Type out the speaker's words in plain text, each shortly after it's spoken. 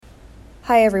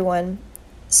Hi, everyone.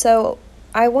 So,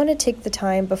 I want to take the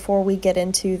time before we get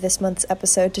into this month's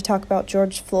episode to talk about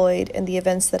George Floyd and the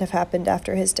events that have happened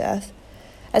after his death.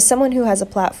 As someone who has a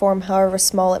platform, however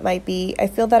small it might be, I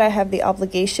feel that I have the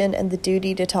obligation and the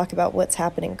duty to talk about what's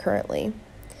happening currently.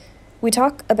 We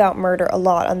talk about murder a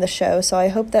lot on the show, so I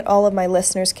hope that all of my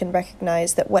listeners can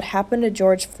recognize that what happened to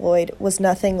George Floyd was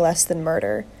nothing less than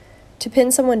murder. To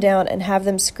pin someone down and have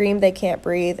them scream they can't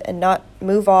breathe and not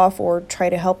move off or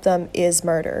try to help them is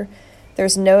murder.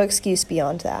 There's no excuse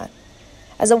beyond that.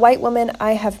 As a white woman,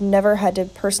 I have never had to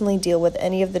personally deal with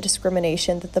any of the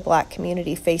discrimination that the black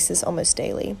community faces almost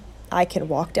daily. I can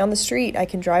walk down the street, I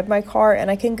can drive my car, and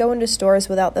I can go into stores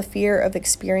without the fear of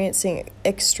experiencing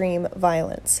extreme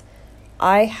violence.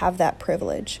 I have that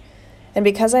privilege. And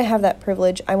because I have that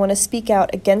privilege, I want to speak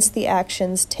out against the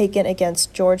actions taken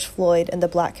against George Floyd and the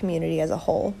black community as a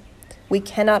whole. We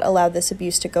cannot allow this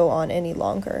abuse to go on any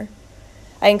longer.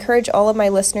 I encourage all of my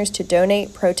listeners to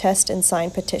donate, protest, and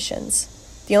sign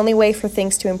petitions. The only way for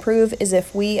things to improve is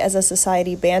if we as a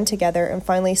society band together and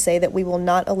finally say that we will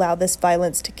not allow this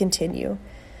violence to continue.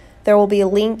 There will be a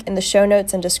link in the show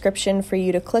notes and description for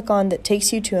you to click on that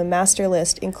takes you to a master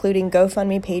list, including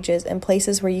GoFundMe pages and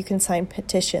places where you can sign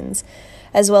petitions,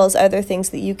 as well as other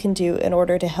things that you can do in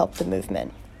order to help the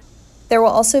movement. There will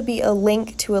also be a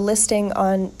link to a listing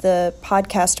on the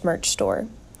podcast merch store.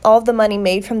 All of the money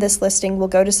made from this listing will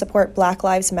go to support Black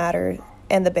Lives Matter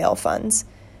and the bail funds.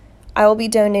 I will be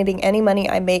donating any money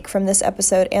I make from this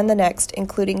episode and the next,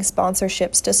 including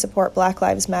sponsorships to support Black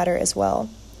Lives Matter as well.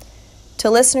 To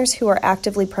listeners who are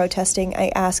actively protesting,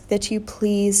 I ask that you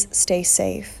please stay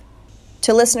safe.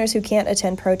 To listeners who can't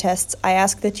attend protests, I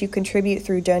ask that you contribute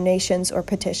through donations or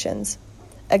petitions.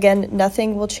 Again,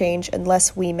 nothing will change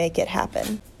unless we make it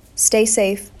happen. Stay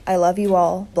safe. I love you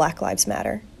all. Black Lives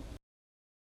Matter.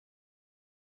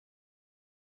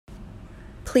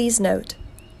 Please note,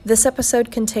 this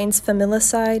episode contains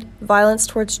familicide, violence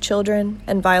towards children,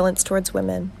 and violence towards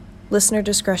women. Listener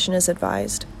discretion is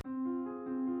advised.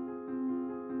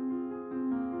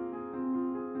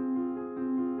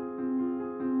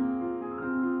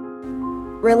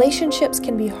 Relationships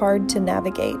can be hard to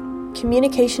navigate.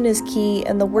 Communication is key,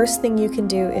 and the worst thing you can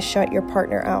do is shut your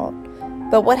partner out.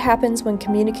 But what happens when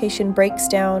communication breaks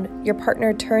down, your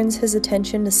partner turns his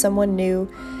attention to someone new,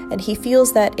 and he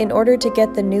feels that in order to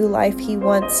get the new life he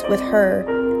wants with her,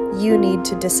 you need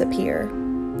to disappear?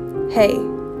 Hey,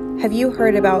 have you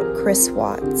heard about Chris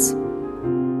Watts?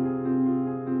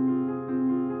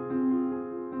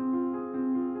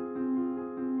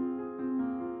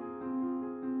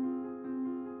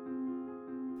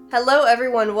 Hello,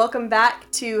 everyone. Welcome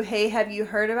back to Hey, Have You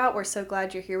Heard About? We're so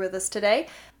glad you're here with us today.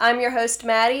 I'm your host,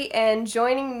 Maddie, and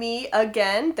joining me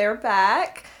again, they're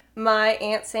back, my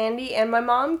Aunt Sandy and my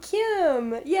mom,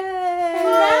 Kim. Yay!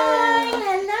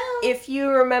 Hello! If you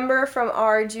remember from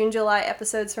our June-July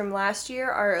episodes from last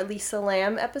year, our Elisa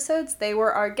Lamb episodes, they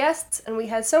were our guests, and we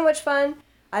had so much fun,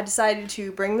 I decided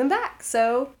to bring them back.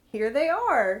 So here they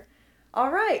are.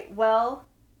 All right, well,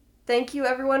 thank you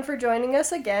everyone for joining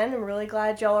us again. I'm really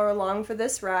glad y'all are along for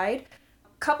this ride.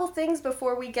 Couple things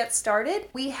before we get started.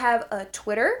 We have a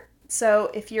Twitter. So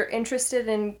if you're interested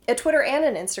in a Twitter and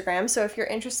an Instagram, so if you're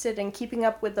interested in keeping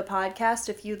up with the podcast,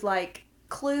 if you'd like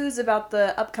clues about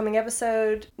the upcoming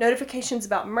episode, notifications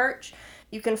about merch,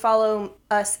 you can follow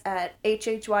us at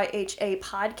HHYHA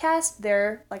Podcast.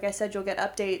 There, like I said, you'll get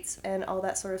updates and all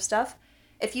that sort of stuff.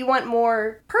 If you want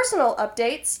more personal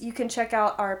updates, you can check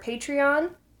out our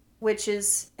Patreon, which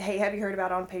is, hey, have you heard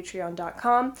about on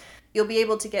patreon.com. You'll be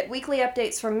able to get weekly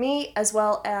updates from me, as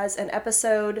well as an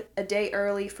episode a day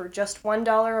early for just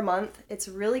 $1 a month. It's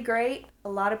really great. A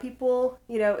lot of people,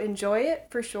 enjoy it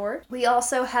for sure. We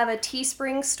also have a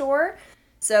Teespring store.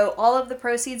 So all of the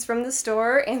proceeds from the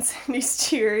store, and Sandy's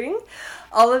cheering,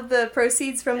 all of the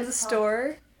proceeds from the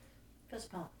store.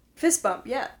 Fist bump,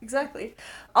 yeah, exactly.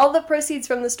 All the proceeds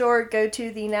from the store go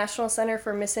to the National Center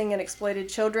for Missing and Exploited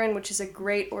Children, which is a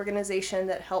great organization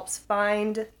that helps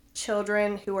find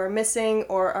children who are missing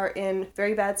or are in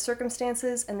very bad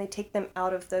circumstances, and they take them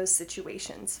out of those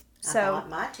situations. I bought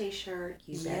my t-shirt.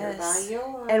 You better buy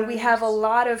yours. And we have a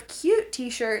lot of cute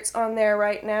t-shirts on there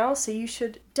right now, so you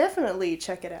should definitely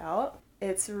check it out.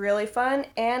 It's really fun,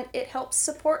 and it helps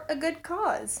support a good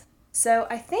cause. So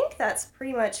I think that's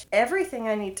pretty much everything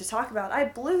I need to talk about. I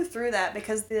blew through that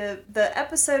because the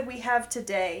episode we have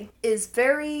today is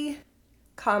very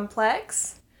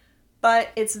complex, but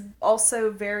it's also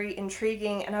very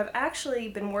intriguing, and I've actually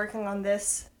been working on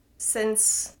this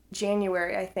since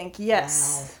January, I think.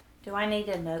 Yes. Do I need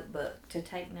a notebook to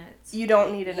take notes? You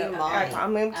don't need a You notebook. might.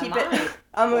 I'm going to keep it. might.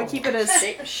 I'm going to keep it as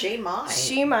She might.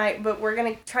 she might, but we're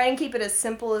going to try and keep it as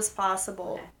simple as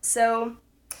possible. Okay. So,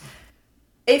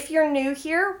 if you're new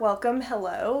here, welcome,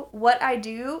 hello. What I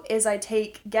do is I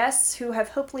take guests who have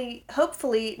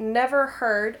hopefully never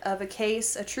heard of a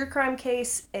case, a true crime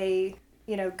case, a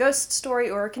ghost story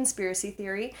or a conspiracy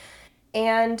theory,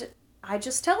 and I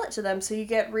just tell it to them so you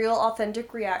get real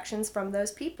authentic reactions from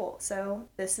those people. So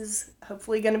this is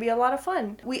hopefully going to be a lot of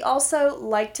fun. We also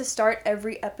like to start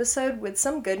every episode with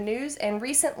some good news, and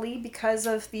recently, because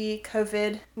of the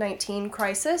COVID-19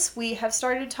 crisis, we have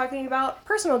started talking about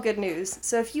personal good news.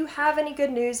 So if you have any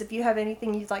good news, if you have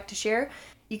anything you'd like to share,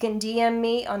 you can DM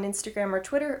me on Instagram or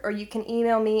Twitter, or you can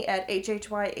email me at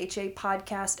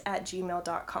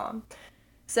hhyhapodcast@gmail.com.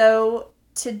 So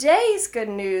today's good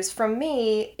news from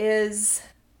me is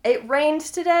it rained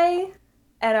today,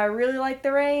 and I really like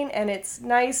the rain, and it's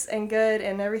nice and good,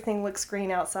 and everything looks green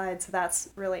outside, so that's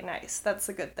really nice. That's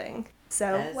a good thing.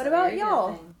 So what about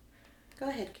y'all? Go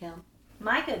ahead, Kim.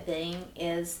 My good thing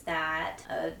is that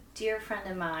a dear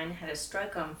friend of mine had a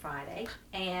stroke on Friday,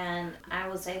 and I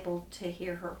was able to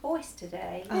hear her voice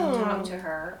today and talk to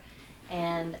her,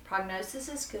 and prognosis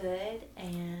is good,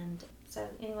 and so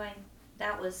anyway,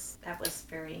 that was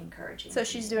very encouraging. So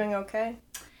she's doing okay?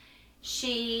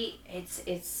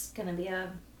 It's going to be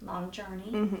a long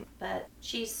journey, but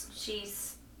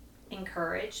she's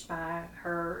encouraged by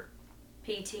her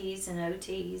PTs and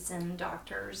OTs and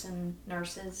doctors and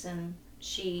nurses, and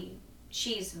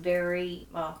she's very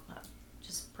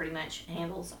just pretty much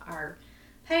handles our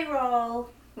payroll,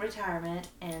 retirement,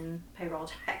 and payroll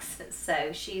taxes.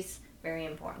 So she's very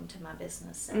important to my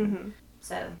business, and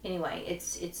so anyway, it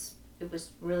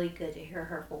was really good to hear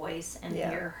her voice and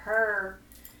hear her.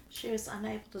 She was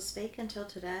unable to speak until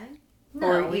today? No,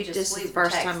 Or we this just is we the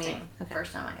first were time texting. you- okay.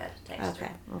 First time I got to text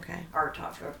her. Okay. Or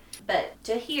talk to her. But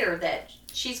to hear that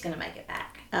she's going to make it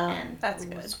back. and That's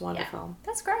good. It's wonderful.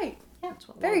 That's great. Yeah. That's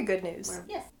what Very we're- good news. we're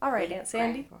Yes. All right, Aunt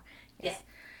Sandy. praying for. Yes.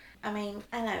 I mean,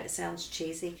 I know it sounds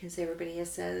cheesy because everybody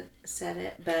has said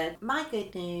it, but my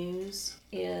good news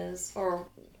is,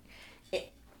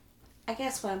 I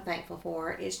guess what I'm thankful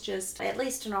for is just, at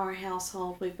least in our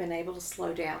household, we've been able to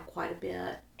slow down quite a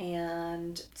bit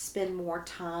and spend more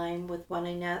time with one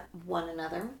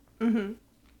another. Mm-hmm.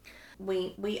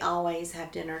 We always have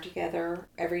dinner together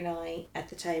every night at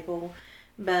the table,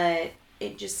 but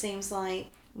it just seems like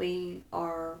we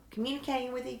are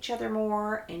communicating with each other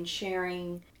more and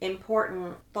sharing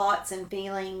important thoughts and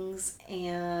feelings,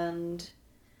 and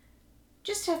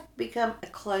just have become a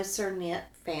closer knit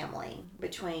family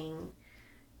between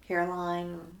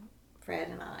Caroline, Fred,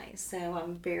 and I. So I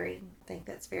think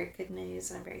that's very good news,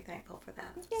 and I'm very thankful for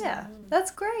that. Yeah,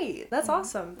 that's great. That's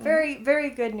awesome. Very,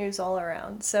 very good news all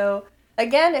around. So,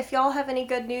 again, if y'all have any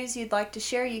good news you'd like to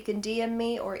share, you can DM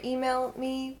me or email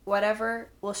me, whatever.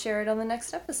 We'll share it on the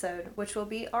next episode, which will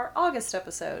be our August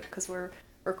episode, because we're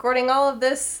recording all of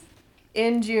this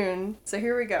in June. So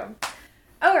here we go.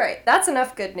 All right, that's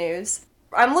enough good news.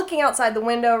 I'm looking outside the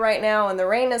window right now, and the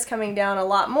rain is coming down a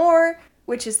lot more,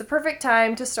 which is the perfect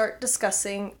time to start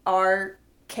discussing our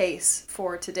case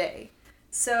for today.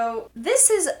 So this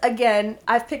is, again,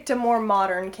 I've picked a more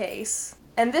modern case,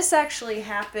 and this actually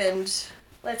happened,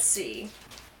 let's see,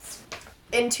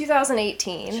 in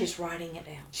 2018. She's writing it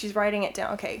down. She's writing it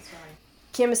down. Okay. Sorry.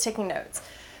 Kim is taking notes.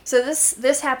 So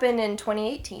this happened in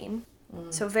 2018,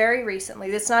 so very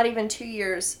recently. It's not even 2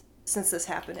 years since this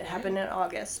happened. It happened in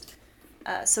August.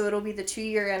 So it'll be the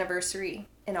 2-year anniversary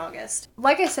in August.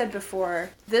 Like I said before,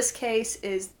 this case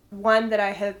is one that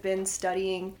I have been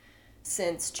studying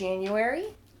since January.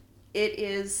 It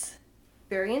is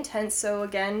very intense. So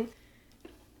again,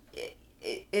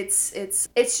 it's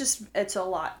a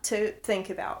lot to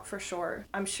think about for sure.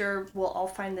 I'm sure we'll all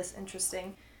find this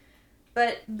interesting.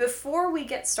 But before we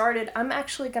get started, I'm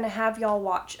actually going to have y'all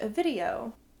watch a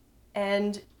video,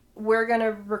 and we're going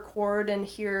to record and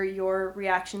hear your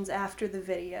reactions after the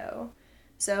video.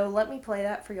 So let me play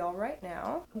that for y'all right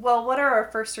now. Well, what are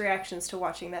our first reactions to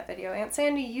watching that video? Aunt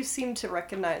Sandy, you seem to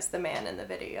recognize the man in the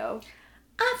video.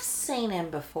 I've seen him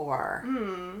before.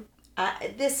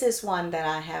 This is one that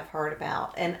I have heard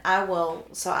about, and I will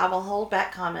hold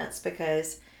back comments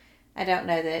because I don't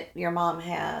know that your mom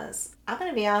has. I'm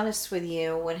going to be honest with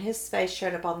you. When his face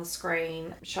showed up on the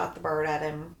screen, shot the bird at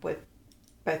him with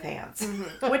both hands.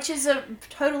 Which is a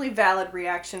totally valid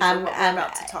reaction for what we're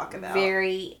about to talk about.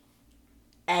 Very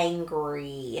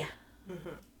angry.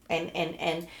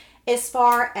 And as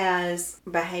far as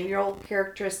behavioral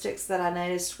characteristics that I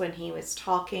noticed when he was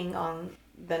talking on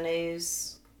the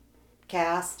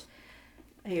newscast,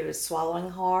 He was swallowing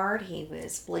hard. He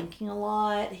was blinking a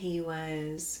lot. He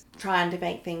was trying to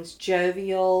make things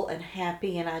jovial and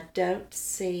happy, and I don't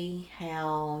see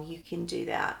how you can do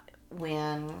that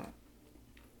when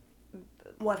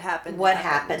what happened.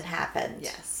 Happened.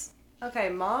 Yes. Okay,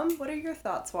 Mom, what are your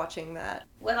thoughts watching that?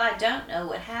 Well, I don't know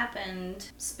what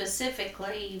happened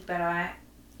specifically, but I,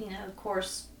 of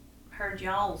course, heard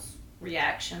y'all's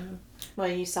reaction. Well,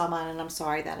 you saw mine, and I'm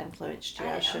sorry that influenced you.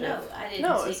 I should have. I didn't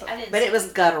No, see. I didn't. But it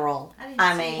was guttural.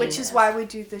 I see mean, Which is why we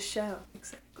do this show.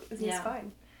 Exactly. It's Yeah.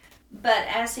 fine. But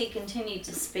as he continued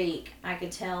to speak, I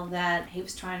could tell that he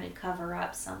was trying to cover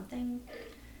up something.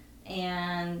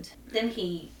 And then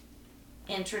he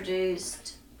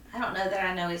introduced, I don't know that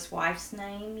I know his wife's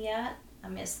name yet. I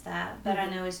missed that. But I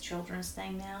know his children's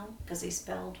name now because he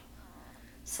spelled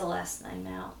Celeste's name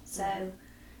out. So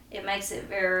it makes it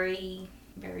very,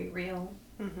 very real.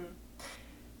 Mm-hmm.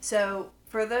 So,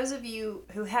 for those of you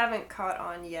who haven't caught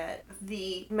on yet,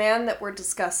 the man that we're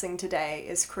discussing today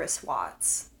is Chris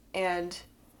Watts and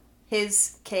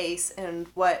his case and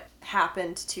what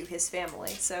happened to his family.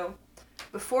 So,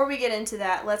 before we get into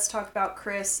that, let's talk about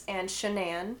Chris and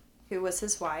Shanann, who was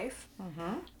his wife.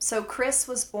 Mm-hmm. So, Chris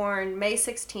was born May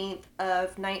 16th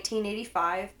of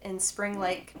 1985 in Spring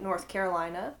Lake, North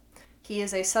Carolina. He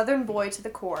is a Southern boy to the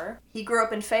core. He grew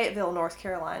up in Fayetteville, North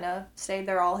Carolina, stayed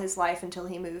there all his life until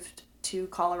he moved to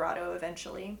Colorado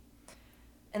eventually.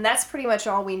 And that's pretty much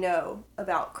all we know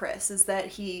about Chris, is that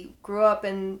he grew up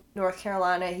in North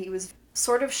Carolina. He was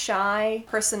sort of shy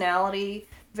personality,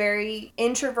 very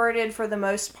introverted for the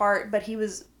most part, but he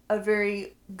was a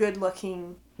very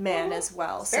good-looking man as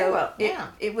well.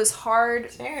 It was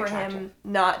hard for him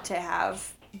not to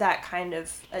have that kind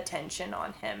of attention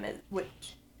on him,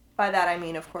 which... By that I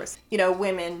mean, of course,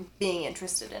 women being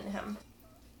interested in him.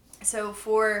 So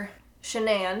for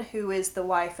Shanann, who is the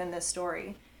wife in this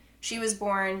story, she was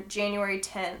born January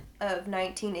 10th of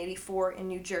 1984 in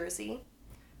New Jersey,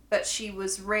 but she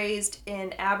was raised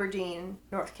in Aberdeen,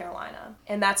 North Carolina,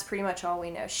 and that's pretty much all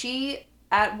we know. She,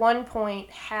 at one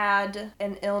point, had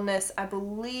an illness, I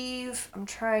believe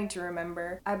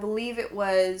it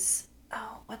was,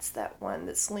 what's that one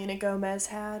that Selena Gomez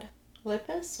had?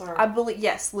 Lupus?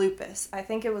 Yes, lupus. I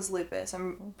think it was lupus.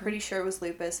 I'm pretty sure it was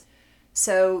lupus.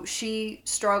 So she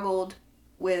struggled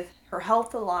with her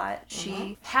health a lot.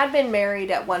 She had been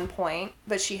married at one point,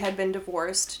 but she had been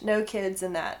divorced. No kids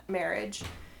in that marriage.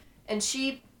 And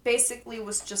she basically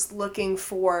was just looking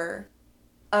for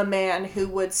a man who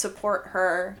would support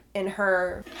her in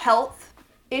her health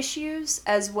issues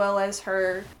as well as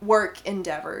her work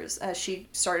endeavors as she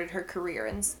started her career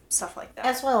and stuff like that.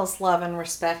 As well as love and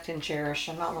respect and cherish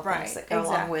and all the things that go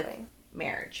along with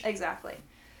marriage. Exactly.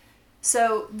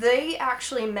 So they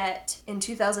actually met in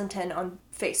 2010 on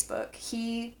Facebook.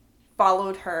 He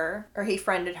followed her, or he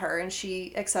friended her, and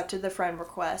she accepted the friend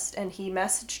request, and he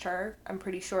messaged her. I'm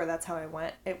pretty sure that's how it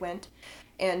went.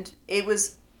 And it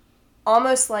was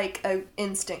almost like an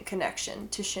instant connection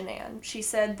to Shanann. She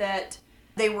said that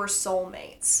they were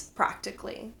soulmates,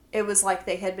 practically. It was like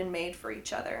they had been made for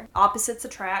each other. Opposites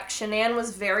attract. Shanann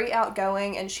was very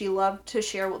outgoing, and she loved to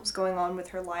share what was going on with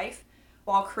her life,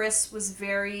 while Chris was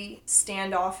very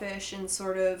standoffish and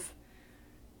sort of,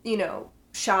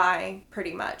 shy,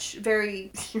 pretty much.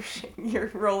 Very,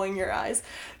 you're rolling your eyes.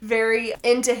 Very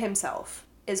into himself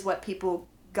is what people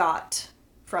got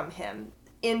from him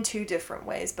in two different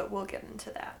ways, but we'll get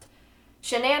into that.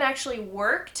 Shanann actually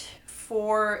worked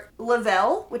for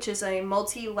Lavelle, which is a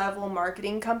multi-level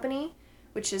marketing company,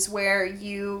 which is where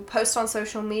you post on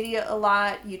social media a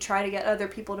lot, you try to get other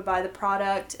people to buy the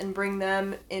product and bring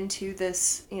them into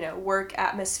this, work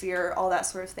atmosphere, all that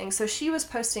sort of thing. So she was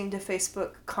posting to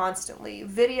Facebook constantly,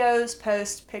 videos,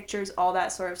 posts, pictures, all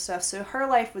that sort of stuff. So her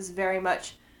life was very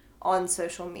much on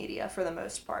social media for the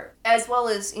most part, as well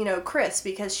as, Chris,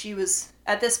 because she was,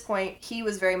 at this point, he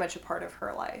was very much a part of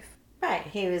her life. Right.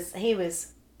 He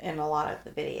was in a lot of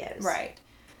the videos. Right.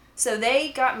 So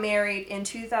they got married in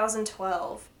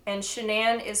 2012, and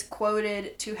Shanann is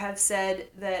quoted to have said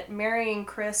that marrying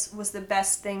Chris was the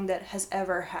best thing that has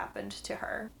ever happened to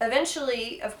her.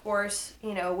 Eventually, of course,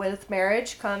 with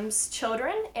marriage comes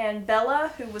children, and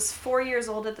Bella, who was 4 years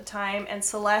old at the time, and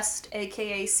Celeste,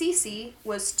 aka Cece,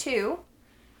 was 2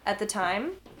 at the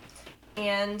time,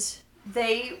 and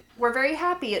they were very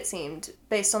happy, it seemed,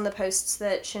 based on the posts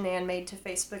that Shanann made to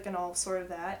Facebook and all sort of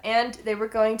that. And they were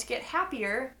going to get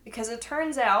happier because it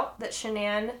turns out that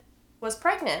Shanann was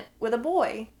pregnant with a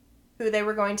boy who they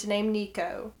were going to name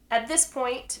Nico. At this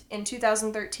point, in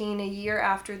 2013, a year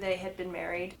after they had been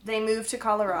married, they moved to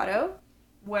Colorado,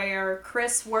 where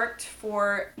Chris worked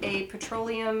for a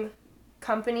petroleum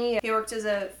company. He worked as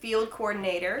a field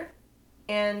coordinator,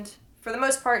 and for the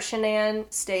most part, Shanann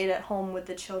stayed at home with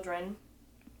the children.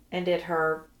 And did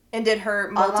her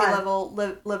multi-level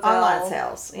Lavelle. Online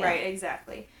sales. Yeah. Right,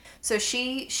 exactly. So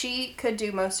she could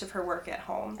do most of her work at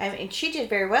home. I mean, she did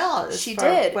very well. She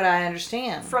did. What I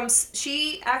understand.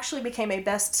 She actually became a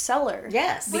bestseller.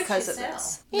 Yes. Because of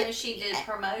this. Yeah, she did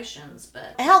promotions,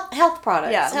 but health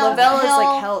products. Yeah, Lavelle is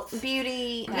like health,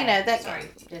 beauty. okay. You know that. Sorry,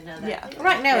 didn't know that. Yeah.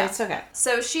 Right. No, Yeah. it's okay.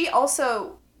 So she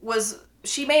also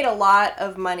she made a lot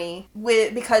of money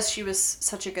because she was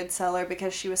such a good seller,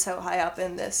 because she was so high up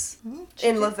in this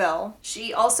in Lavelle.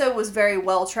 She also was very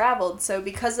well traveled. So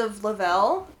because of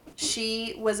Lavelle,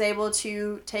 she was able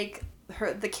to take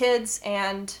the kids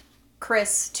and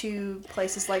Chris to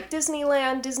places like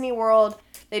Disneyland, Disney World.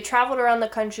 They traveled around the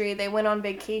country. They went on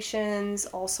vacations,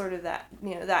 all sort of that,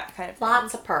 that kind of thing.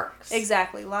 Lots of perks.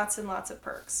 Exactly. Lots and lots of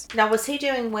perks. Now, was he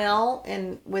doing well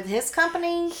with his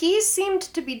company? He seemed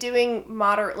to be doing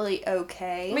moderately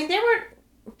okay. I mean,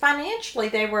 financially,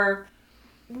 they were...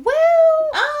 Well...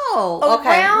 Oh,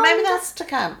 okay. Maybe that's to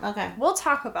come. Okay. We'll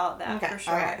talk about that for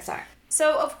sure. All right, sorry.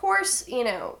 So, of course,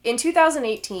 in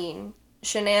 2018,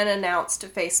 Shanann announced to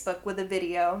Facebook with a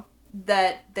video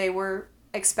that they were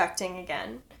expecting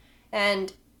again.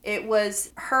 And it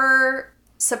was her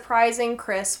surprising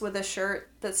Chris with a shirt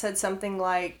that said something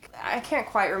like, I can't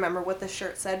quite remember what the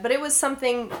shirt said, but it was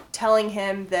something telling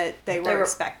him that they were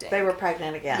expecting. They were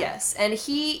pregnant again. Yes. And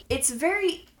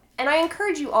and I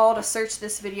encourage you all to search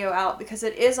this video out because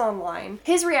it is online.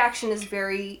 His reaction is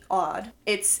very odd.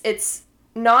 It's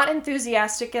not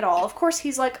enthusiastic at all. Of course,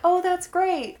 he's like, oh, that's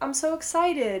great. I'm so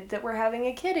excited that we're having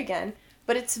a kid again.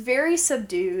 But it's very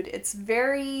subdued. It's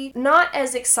very not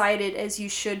as excited as you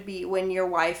should be when your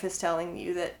wife is telling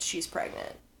you that she's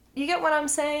pregnant. You get what I'm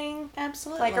saying?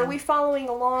 Absolutely. Like, are we following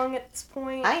along at this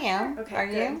point? I am. Okay, are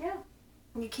good. you?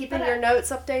 Yeah. You keeping your notes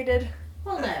updated?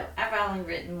 Well, no, I've only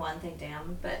written one thing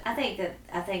down, but I think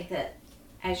that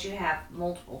as you have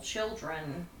multiple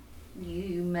children,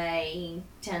 you may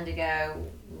tend to go.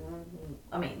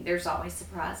 I mean, there's always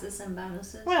surprises and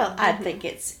bonuses. Well, I think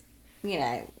it's,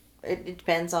 it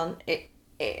depends on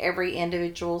every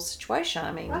individual situation.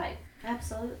 I mean, right,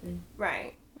 absolutely,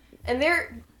 right, and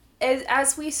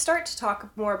as we start to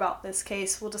talk more about this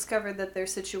case, we'll discover that their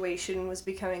situation was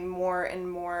becoming more and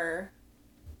more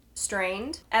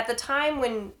strained. At the time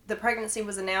when the pregnancy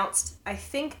was announced, I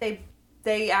think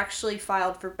they actually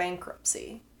filed for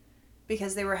bankruptcy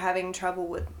because they were having trouble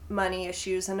with money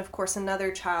issues, and of course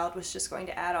another child was just going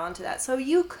to add on to that. So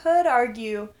you could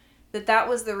argue that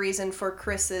was the reason for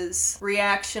Chris's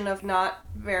reaction of not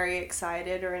very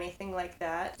excited or anything like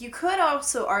that. You could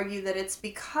also argue that it's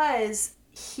because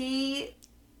he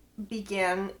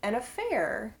began an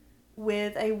affair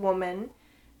with a woman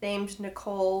named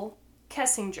Nicole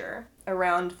Kessinger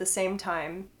around the same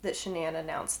time that Shanann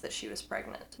announced that she was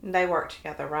pregnant. They worked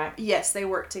together, right? Yes, they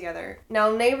worked together.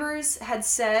 Now, neighbors had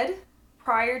said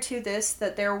prior to this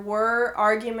that there were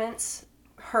arguments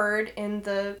heard in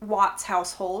the Watts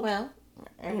household. Well,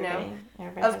 everybody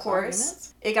of has course.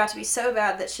 arguments. It got to be so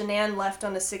bad that Shanann left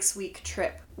on a 6-week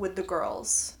trip with the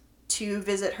girls to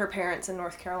visit her parents in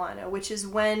North Carolina, which is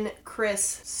when Chris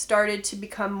started to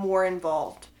become more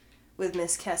involved with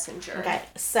Miss Kessinger. Okay,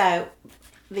 so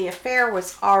the affair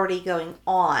was already going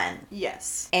on.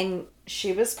 Yes. And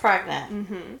she was pregnant.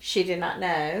 Mm-hmm. She did not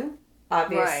know,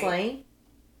 obviously, Right.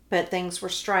 but things were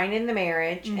strained in the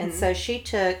marriage. Mm-hmm. And so she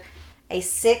took a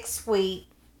 6-week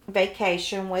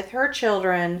vacation with her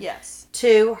children Yes.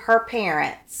 to her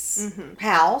parents'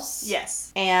 house.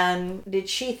 Yes. And did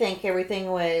she think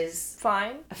everything was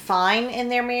Fine in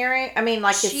their marriage? I mean,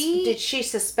 did she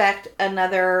suspect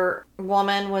another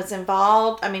woman was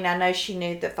involved? I mean, I know she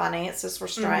knew that finances were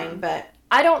strained, but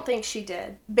I don't think she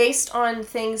did. Based on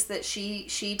things that she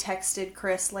texted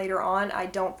Chris later on, I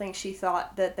don't think she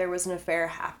thought that there was an affair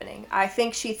happening. I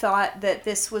think she thought that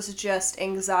this was just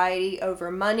anxiety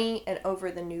over money and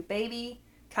over the new baby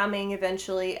coming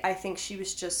eventually. I think she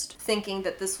was just thinking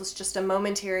that this was just a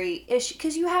momentary issue,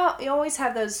 because you always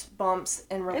have those bumps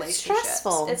in relationships. It's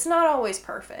stressful. It's not always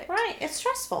perfect. right, it's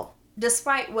stressful.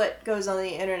 Despite what goes on the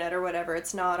internet or whatever,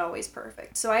 it's not always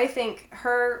perfect. So I think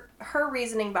her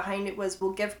reasoning behind it was,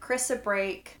 we'll give Chris a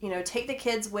break, take the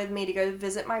kids with me to go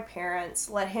visit my parents,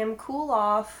 let him cool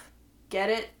off, get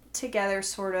it together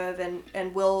sort of,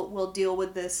 and we'll deal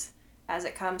with this as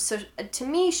it comes. So to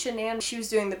me, Shanann, she was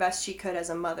doing the best she could as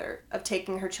a mother of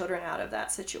taking her children out of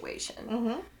that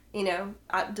situation.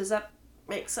 Mm-hmm. Does that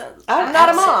make sense? Oh, I'm not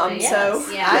a mom, absolutely,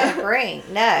 so yes. I agree.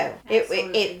 No,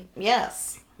 Absolutely.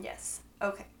 yes. Yes.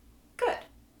 Okay. Good.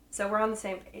 So we're on the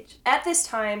same page. At this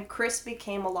time, Chris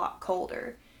became a lot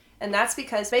colder. And that's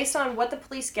because, based on what the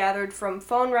police gathered from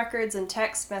phone records and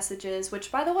text messages,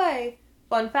 which, by the way,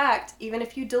 fun fact, even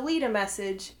if you delete a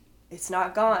message, it's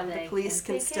not gone. The police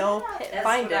can still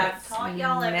find it. I've taught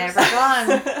y'all Never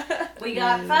gone. We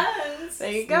got phones.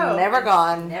 There you go. Never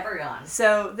gone. Never gone.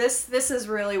 So this is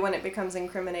really when it becomes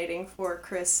incriminating for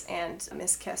Chris and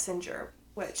Miss Kessinger,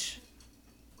 which,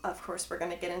 of course, we're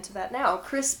going to get into that now.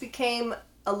 Chris became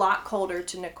a lot colder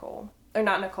to Nicole. Or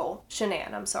not Nicole.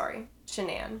 Shanann, I'm sorry.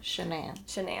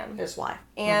 Shanann. His wife.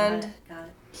 And Got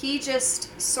it. he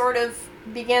just sort of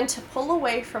began to pull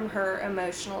away from her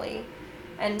emotionally.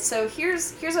 And so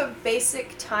here's a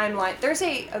basic timeline.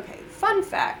 Fun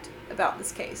fact about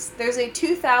this case. There's a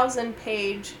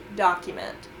 2,000-page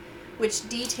document which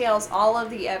details all of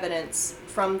the evidence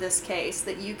from this case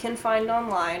that you can find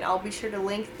online. I'll be sure to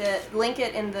link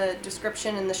it in the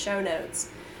description in the show notes.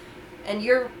 And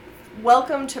you're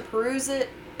welcome to peruse it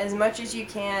as much as you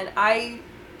can. I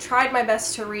tried my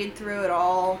best to read through it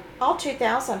all. All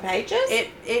 2,000 pages?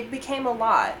 It became a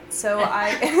lot. So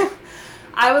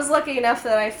I was lucky enough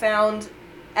that I found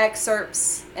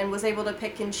excerpts and was able to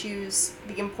pick and choose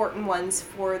the important ones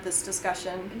for this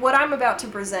discussion. What I'm about to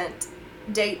present,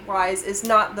 date-wise, is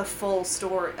not the full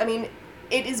story. I mean,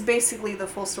 it is basically the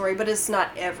full story, but it's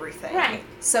not everything. Right.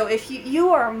 So if you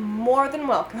are more than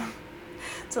welcome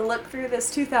to look through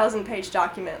this 2,000-page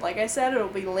document. Like I said, it'll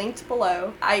be linked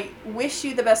below. I wish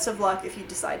you the best of luck if you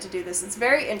decide to do this. It's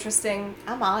very interesting.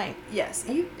 I might. Yes,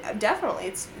 you definitely.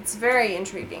 It's very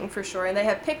intriguing for sure. And they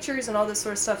have pictures and all this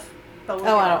sort of stuff. But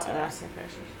we'll I get into don't that. see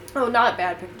pictures. Oh, not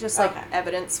bad pictures, just like Okay.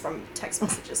 evidence from text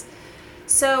messages.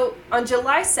 So on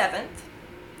July 7th,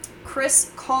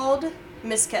 Chris called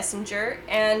Miss Kessinger,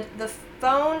 and the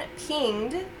phone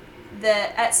pinged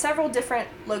that at several different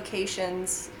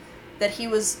locations that he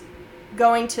was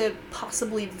going to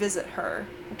possibly visit her.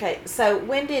 Okay, so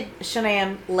when did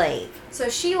Shanann leave? So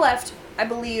she left, I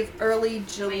believe, early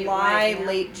July, right now.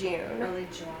 late June. Early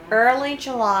July. Early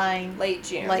July. Late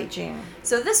June. Late June.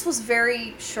 So this was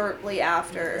very shortly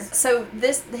after. So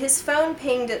his phone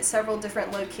pinged at several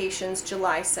different locations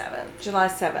July 7th. July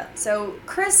 7th. So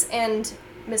Chris and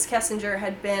Miss Kessinger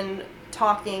had been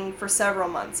talking for several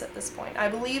months at this point. I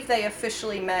believe they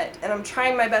officially met, and I'm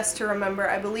trying my best to remember,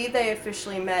 I believe they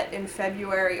officially met in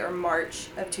February or March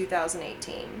of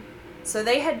 2018. So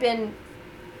they had been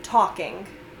talking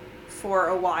for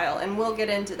a while, and we'll get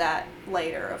into that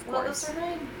later, of course. What was her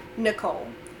name? Nicole.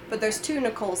 But there's two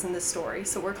Nicoles in this story,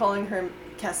 so we're calling her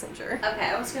Kessinger. Okay,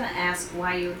 I was going to ask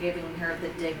why you were giving her the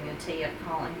dignity of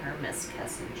calling her Miss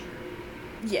Kessinger.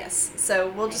 Yes, so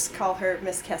we'll just call her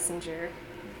Miss Kessinger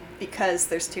because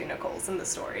there's two Nicoles in the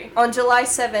story. On July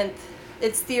 7th,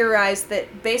 it's theorized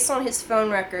that based on his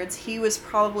phone records, he was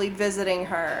probably visiting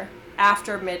her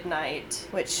after midnight,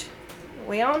 which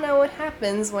we all know what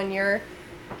happens when you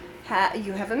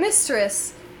have a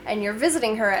mistress and you're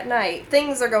visiting her at night.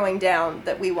 Things are going down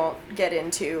that we won't get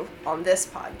into on this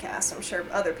podcast. I'm sure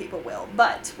other people will,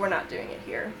 but we're not doing it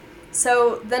here.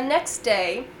 So the next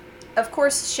day, of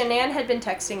course, Shanann had been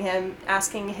texting him,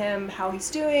 asking him how he's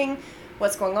doing,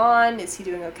 what's going on, is he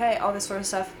doing okay, all this sort of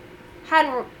stuff.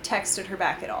 Hadn't texted her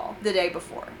back at all the day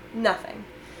before. Nothing.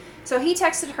 So he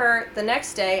texted her the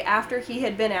next day after he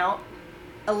had been out,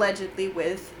 allegedly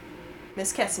with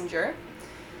Miss Kessinger,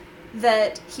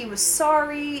 that he was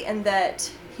sorry and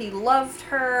that he loved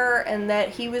her and that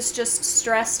he was just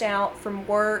stressed out from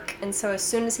work, and so as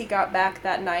soon as he got back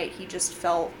that night, he just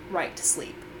fell right to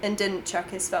sleep and didn't check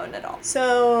his phone at all.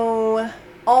 So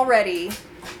already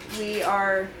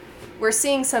we're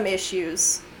seeing some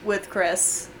issues with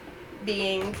Chris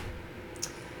being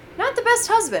not the best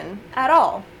husband at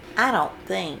all. I don't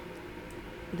think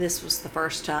this was the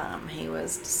first time he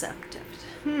was deceptive.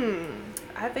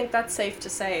 I think that's safe to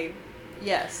say,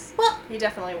 yes. Well, He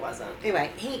definitely wasn't. anyway,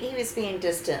 he was being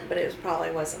distant, but it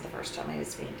probably wasn't the first time he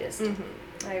was being distant.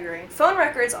 I agree. Phone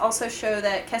records also show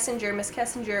that Kessinger, Miss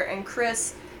Kessinger, and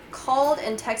Chris called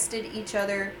and texted each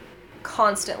other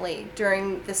constantly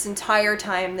during this entire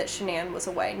time that Shanann was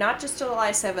away. Not just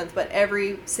July 7th, but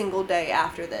every single day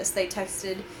after this. They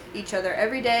texted each other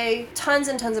every day, tons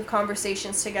and tons of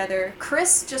conversations together.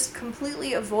 Chris just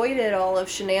completely avoided all of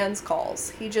Shanann's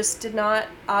calls. He just did not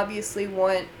obviously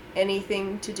want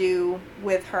anything to do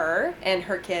with her and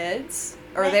her kids,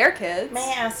 or their kids. May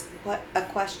I ask a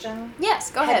question? Yes,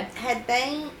 go ahead. Had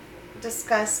they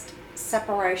discussed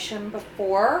separation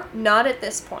before? Not at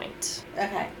this point.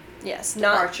 Okay. Yes,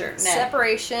 Departure, not no.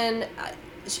 separation.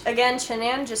 Again,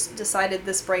 Shanann just decided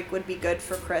this break would be good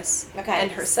for Chris Okay. and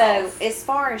herself. So, as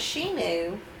far as she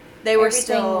knew, They were Everything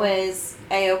still... was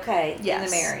A-okay in Yes.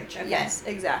 the marriage. Okay. Yes,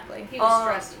 exactly. He was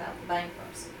stressed about the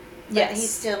bankruptcy. But Yes. he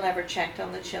still never checked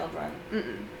on the children.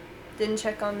 Mm-mm. Didn't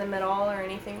check on them at all or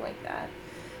anything like that.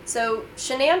 So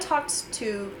Shanann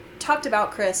talked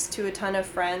about Chris to a ton of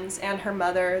friends and her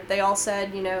mother. They all said,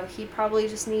 he probably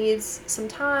just needs some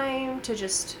time to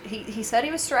just... He said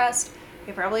he was stressed.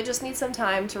 He probably just needs some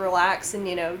time to relax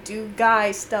and, do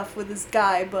guy stuff with his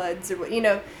guy buds or,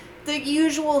 the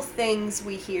usual things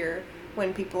we hear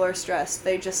when people are stressed.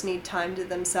 They just need time to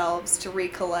themselves to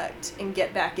recollect and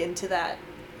get back into that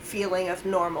feeling of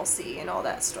normalcy and all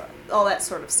that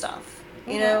sort of stuff.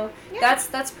 Yeah.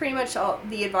 That's pretty much all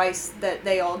the advice that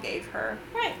they all gave her.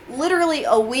 Right. Literally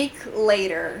a week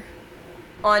later,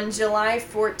 on July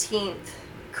 14th,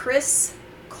 Chris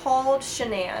called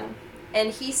Shanann,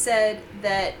 and he said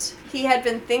that he had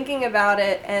been thinking about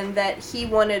it and that he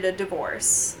wanted a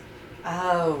divorce.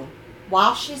 Oh.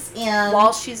 While she's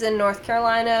in North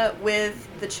Carolina with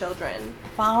the children.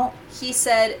 Well, He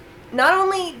said, not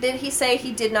only did he say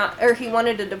he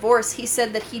wanted a divorce, he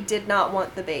said that he did not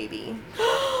want the baby.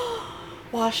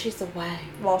 while she's away.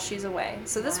 While she's away.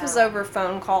 So this was Wow. over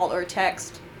phone call or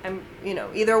text.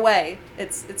 Either way,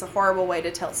 it's a horrible way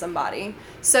to tell somebody.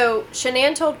 So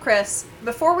Shanann told Chris,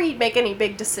 before we make any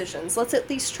big decisions, let's at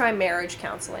least try marriage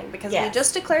counseling, because we Yes.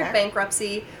 just declared Okay.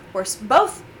 bankruptcy. We're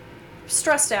both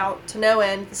stressed out to no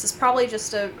end. This is probably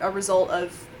just a result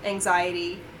of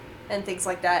anxiety and things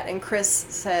like that. And Chris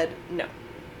said no.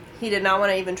 He did not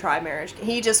want to even try marriage.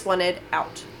 He just wanted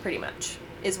out, pretty much,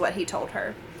 is what he told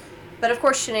her. But of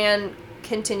course, Shanann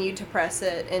continued to press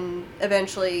it, and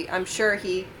eventually, I'm sure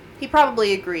he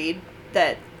probably agreed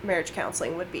that marriage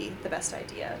counseling would be the best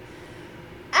idea.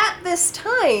 At this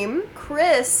time,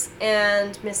 Chris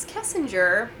and Miss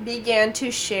Kessinger began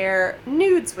to share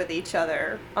nudes with each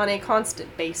other on a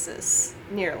constant basis,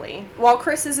 nearly. While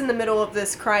Chris is in the middle of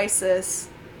this crisis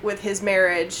with his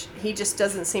marriage, he just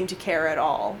doesn't seem to care at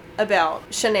all about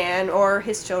Shanann or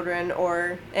his children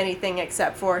or anything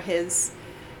except for his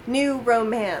new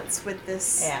romance with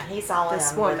this he's all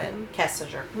this in woman. with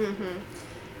Kessinger. Mm-hmm.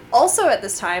 Also at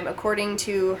this time, according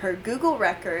to her Google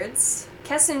records,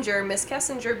 Miss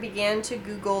Kessinger began to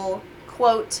Google,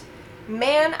 quote,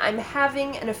 "Man I'm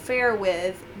having an affair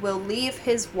with will leave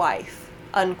his wife,"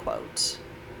 unquote.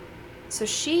 So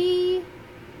she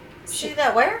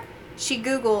That where? She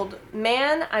Googled,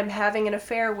 "Man I'm having an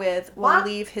affair with will What?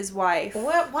 leave his wife."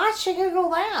 Why'd she Google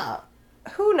that?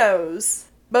 Who knows?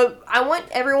 But I want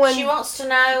everyone... She wants to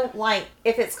know,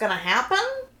 if it's going to happen?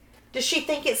 Does she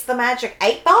think it's the magic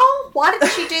 8 ball? Why did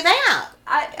she do that?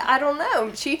 I don't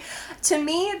know. To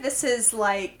me, this is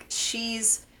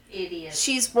she's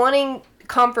Idiot. wanting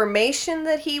confirmation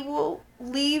that he will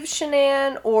leave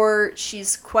Shanann, or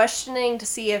she's questioning to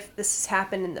see if this has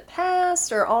happened in the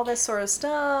past, or all this sort of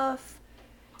stuff.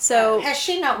 So, Has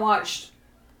she not watched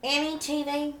any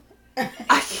TV?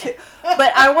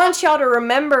 but I want y'all to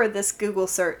remember this Google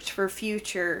search for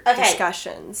future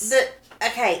discussions.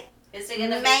 Is it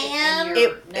gonna Man, be in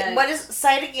your notes? what is?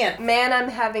 Say it again. Man I'm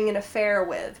having an affair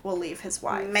with will leave his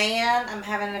wife. Man I'm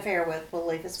having an affair with will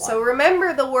leave his wife. So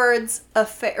remember the words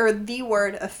affair, or the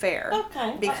word affair.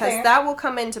 Okay. Because affair. that will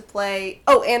come into play.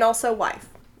 Oh, and also wife.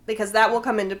 Because that will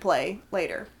come into play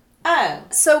later. Oh.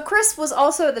 So Chris was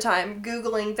also at the time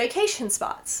Googling vacation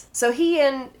spots. So he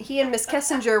and Miss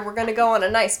Kessinger were going to go on a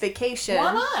nice vacation.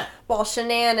 Why not? While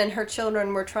Shanann and her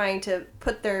children were trying to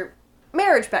put their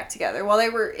marriage back together. While they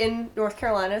were in North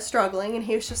Carolina struggling. And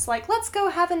he was just like, let's go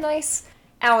have a nice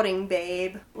outing,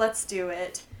 babe. Let's do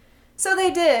it. So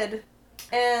they did.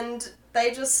 And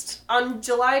they just, on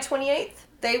July 28th,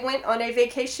 they went on a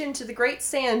vacation to the Great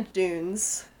Sand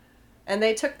Dunes. And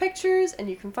they took pictures, and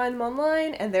you can find them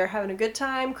online, and they're having a good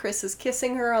time. Chris is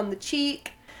kissing her on the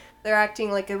cheek. They're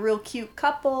acting like a real cute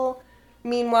couple.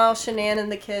 Meanwhile, Shanann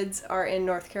and the kids are in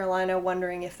North Carolina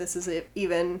wondering if this is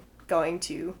even going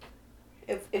to...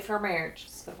 If her marriage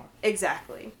is going.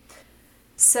 Exactly.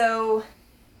 So,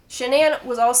 Shanann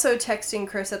was also texting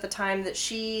Chris at the time that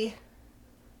she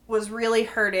was really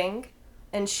hurting,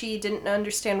 and she didn't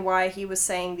understand why he was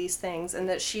saying these things, and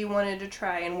that she wanted to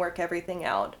try and work everything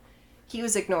out. He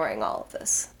was ignoring all of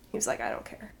this. He was like, I don't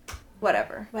care.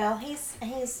 Whatever. Well, he's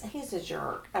a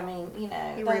jerk. I mean,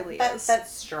 He really is.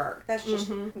 That's jerk. That's just.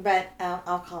 Mhm. But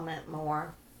I'll comment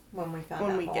more when we find out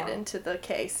When we more. get into the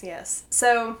case, yes.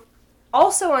 So,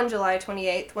 also on July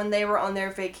 28th, when they were on their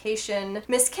vacation,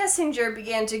 Miss Kessinger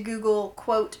began to Google,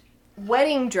 quote,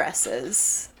 wedding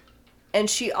dresses. And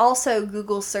she also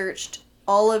Google searched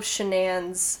all of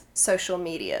Shanann's social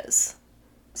medias.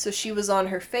 So she was on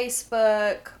her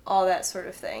Facebook, all that sort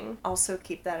of thing. Also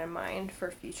keep that in mind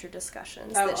for future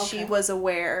discussions, that she was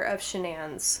aware of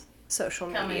Shanann's social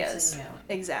medias.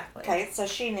 Exactly. Okay, so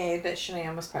she knew that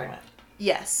Shanann was pregnant.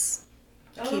 Yes.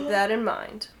 Keep that in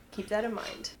mind. Keep that in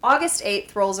mind. August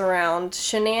 8th rolls around.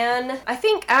 Shanann, I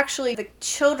think actually the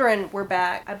children were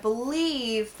back. I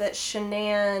believe that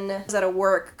Shanann was at a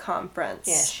work conference.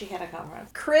 Yeah, she had a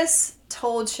conference. Chris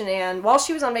told Shanann while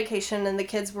she was on vacation and the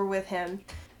kids were with him,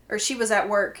 or she was at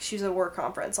work. She was at a work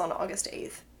conference on August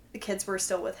 8th. The kids were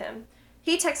still with him.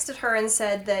 He texted her and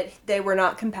said that they were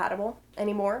not compatible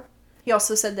anymore. He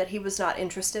also said that he was not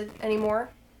interested anymore.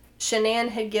 Shanann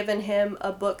had given him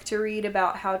a book to read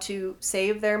about how to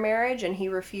save their marriage, and he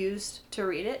refused to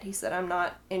read it. He said, I'm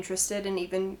not interested in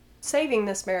even saving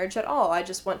this marriage at all. I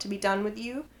just want to be done with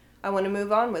you. I want to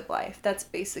move on with life. That's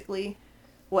basically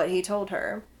what he told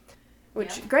her.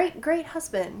 Which, great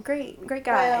husband. Great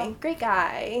guy. Well, great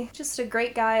guy. Just a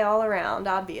great guy all around,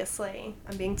 obviously.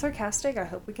 I'm being sarcastic. I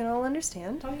hope we can all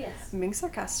understand. Oh, yes. I'm being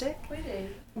sarcastic. We do.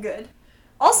 Good.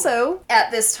 Also,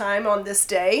 at this time on this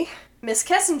day, Miss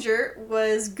Kessinger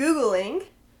was Googling,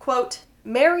 quote,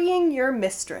 marrying your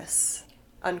mistress,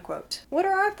 unquote. What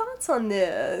are our thoughts on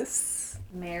this?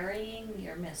 Marrying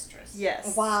your mistress.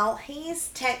 Yes. While he's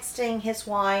texting his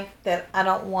wife that I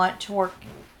don't want to work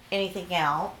anything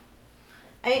out,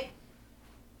 I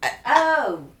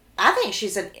think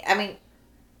she's I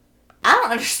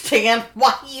don't understand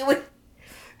why you would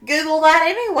Google that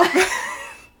anyway.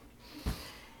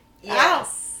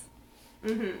 Yes.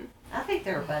 Mm-hmm. I think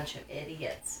they're a bunch of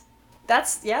idiots.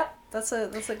 That's a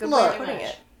good way of putting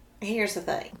it. Here's the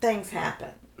thing. Things happen.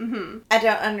 Mm-hmm. I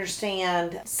don't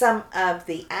understand some of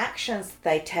the actions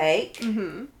they take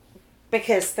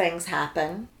because things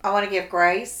happen. I want to give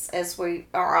grace, as we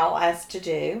are all asked to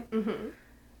do. Mm-hmm.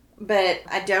 But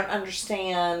I don't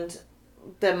understand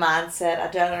the mindset.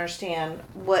 I don't understand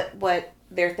what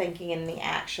they're thinking in the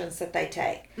actions that they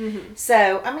take. Mm-hmm.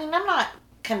 So, I'm not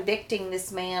convicting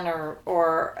this man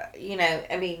or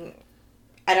I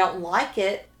don't like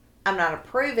it. I'm not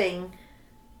approving,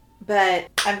 but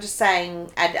I'm just saying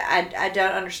I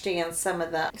don't understand some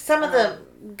of the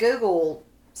Google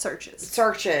searches.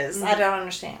 Mm-hmm. I don't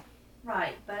understand.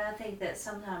 Right, but I think that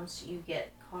sometimes you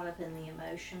get caught up in the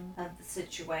emotion of the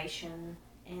situation,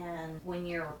 and when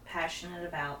you're passionate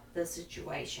about the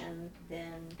situation,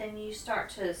 then you start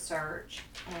to search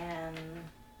and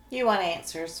you want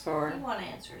answers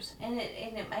and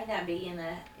it may not be in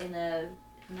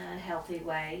a healthy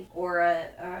way or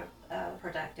a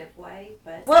productive way,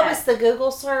 but what was the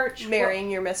Google search? Marrying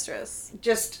your mistress.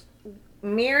 Just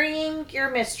marrying your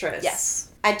mistress.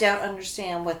 Yes. I don't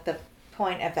understand what the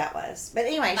point of that was, but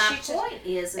anyway, my point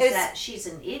is that she's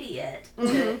an idiot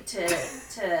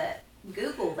to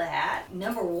Google that,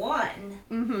 number one.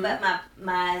 Mm-hmm. But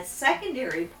my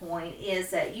secondary point is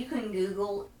that you can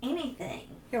Google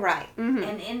anything. You're right. Mm-hmm.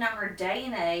 And in our day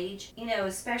and age,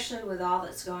 especially with all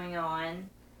that's going on,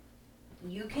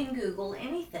 you can Google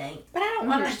anything. But I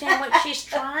don't understand what she's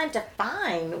trying to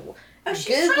find. Oh,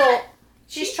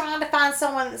 She's trying to find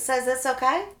someone that says it's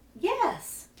okay?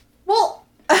 Yes. Well,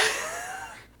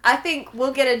 I think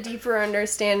we'll get a deeper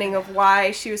understanding of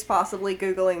why she was possibly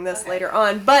Googling this later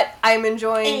on, but I'm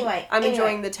enjoying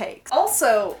the takes.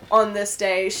 Also, on this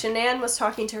day, Shanann was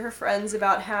talking to her friends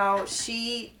about how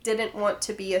she didn't want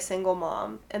to be a single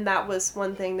mom, and that was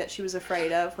one thing that she was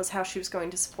afraid of, was how she was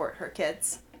going to support her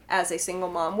kids as a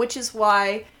single mom, which is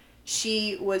why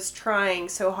she was trying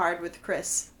so hard with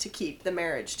Chris to keep the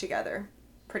marriage together,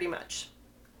 pretty much.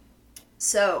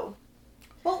 So.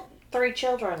 Well, 3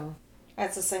 children.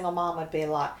 As a single mom would be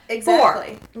a lot.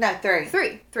 Exactly. 4. No, 3.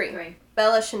 3.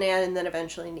 Bella, Shanann, and then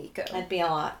eventually Nico. That'd be a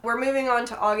lot. We're moving on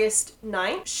to August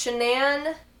 9th.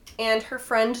 Shanann and her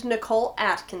friend Nicole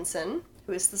Atkinson,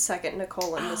 who is the second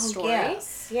Nicole in the story.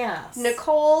 Yes.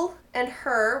 Nicole and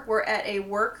her were at a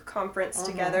work conference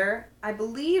together, I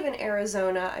believe in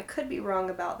Arizona. I could be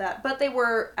wrong about that, but they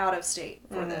were out of state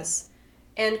for this.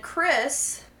 And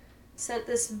Chris sent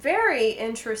this very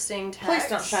interesting text. Please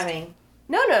don't show me.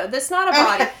 No, that's not a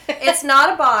body. It's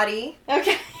not a body.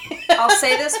 Okay. I'll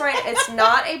say this right. It's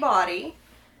not a body.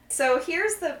 So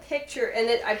here's the picture,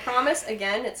 and I promise,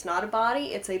 again, it's not a body.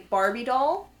 It's a Barbie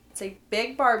doll. It's a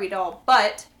big Barbie doll,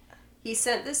 but he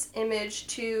sent this image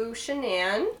to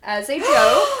Shanann as a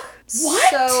joke. What?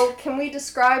 So can we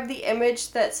describe the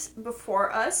image that's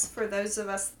before us for those of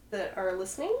us that are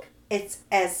listening? It's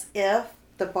as if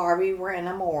the Barbie were in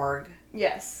a morgue.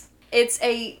 Yes. It's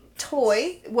a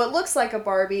toy, what looks like a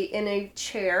Barbie, in a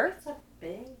chair That's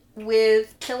big.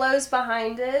 with pillows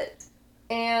behind it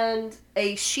and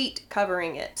a sheet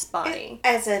covering its body.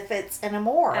 As if it's in a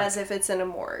morgue. As if it's in a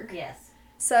morgue. Yes.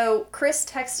 So Chris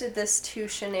texted this to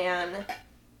Shanann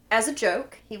as a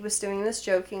joke. He was doing this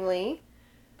jokingly.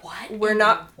 What? We're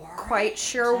not quite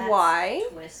sure why.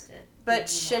 Twisted. But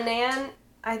Shanann,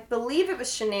 I believe it was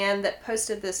Shanann that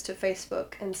posted this to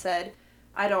Facebook and said,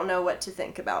 I don't know what to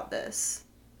think about this.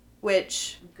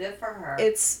 Which... Good for her.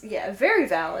 It's, very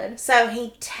valid. So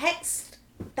he texted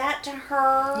that to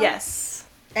her? Yes.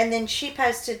 And then she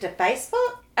posted to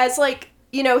Facebook? As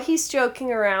he's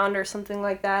joking around or something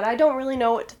like that. I don't really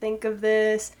know what to think of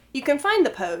this. You can find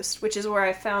the post, which is where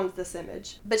I found this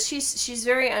image. But she's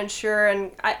very unsure,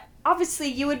 and obviously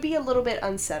you would be a little bit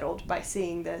unsettled by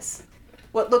seeing this.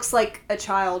 What looks like a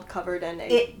child covered in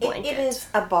a blanket. It is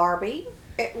a Barbie.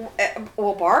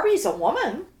 Barbie's a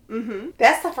woman. Mm-hmm.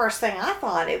 That's the first thing I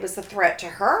thought. It was a threat to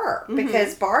her. Mm-hmm.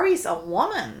 Because Barbie's a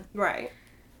woman. Right.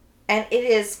 And it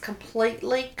is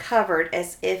completely covered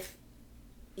as if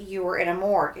you were in a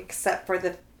morgue, except for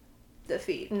the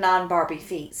feet. Non-Barbie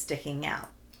feet sticking out.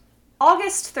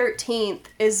 August 13th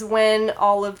is when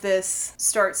all of this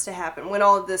starts to happen. When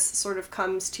all of this sort of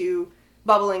comes to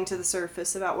bubbling to the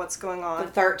surface about what's going on.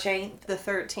 The 13th? The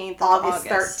 13th of August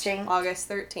 13th? August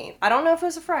 13th. I don't know if it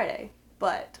was a Friday,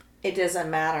 but... It doesn't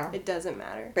matter. It doesn't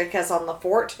matter. Because on the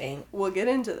 14th... We'll get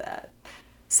into that.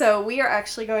 So we are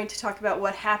actually going to talk about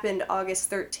what happened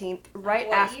August 13th right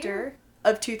after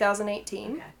of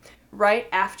 2018. Okay. Right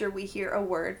after we hear a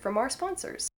word from our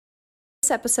sponsors. This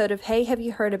episode of Hey Have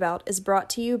You Heard About is brought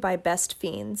to you by Best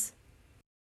Fiends.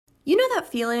 You know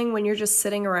that feeling when you're just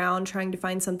sitting around trying to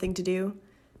find something to do?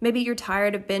 Maybe you're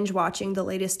tired of binge watching the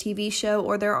latest TV show,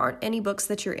 or there aren't any books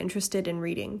that you're interested in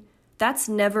reading. That's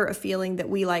never a feeling that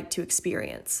we like to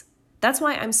experience. That's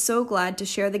why I'm so glad to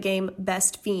share the game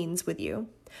Best Fiends with you.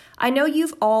 I know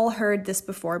you've all heard this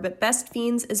before, but Best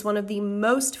Fiends is one of the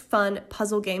most fun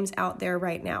puzzle games out there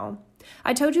right now.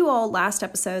 I told you all last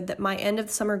episode that my end of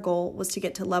the summer goal was to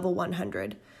get to level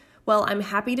 100. Well, I'm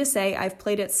happy to say I've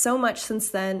played it so much since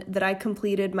then that I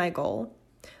completed my goal.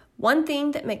 One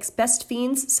thing that makes Best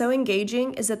Fiends so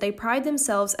engaging is that they pride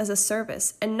themselves as a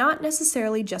service and not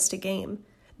necessarily just a game.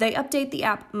 They update the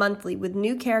app monthly with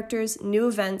new characters, new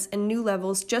events, and new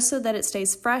levels just so that it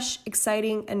stays fresh,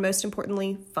 exciting, and most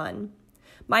importantly, fun.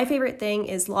 My favorite thing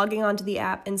is logging onto the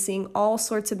app and seeing all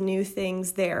sorts of new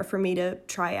things there for me to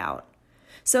try out.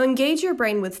 So engage your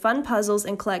brain with fun puzzles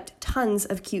and collect tons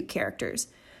of cute characters.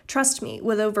 Trust me,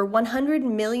 with over 100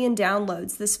 million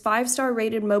downloads, this 5-star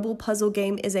rated mobile puzzle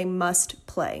game is a must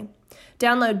play.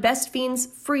 Download Best Fiends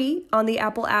free on the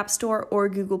Apple App Store or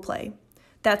Google Play.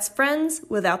 That's friends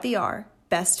without the R,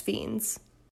 Best Fiends.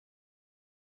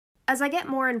 As I get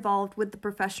more involved with the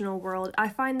professional world, I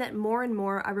find that more and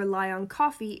more I rely on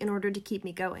coffee in order to keep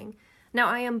me going. Now,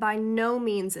 I am by no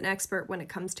means an expert when it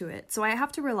comes to it, so I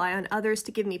have to rely on others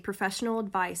to give me professional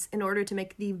advice in order to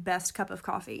make the best cup of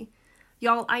coffee.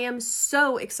 Y'all, I am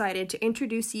so excited to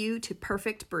introduce you to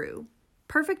Perfect Brew.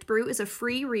 Perfect Brew is a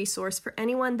free resource for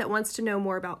anyone that wants to know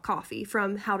more about coffee,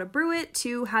 from how to brew it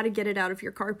to how to get it out of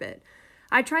your carpet.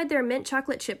 I tried their mint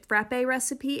chocolate chip frappe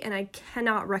recipe, and I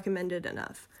cannot recommend it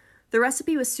enough. The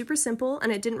recipe was super simple,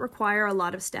 and it didn't require a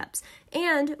lot of steps.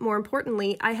 And, more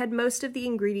importantly, I had most of the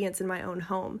ingredients in my own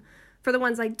home. For the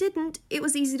ones I didn't, it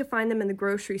was easy to find them in the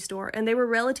grocery store, and they were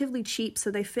relatively cheap,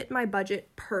 so they fit my budget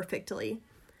perfectly.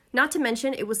 Not to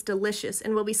mention, it was delicious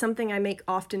and will be something I make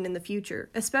often in the future,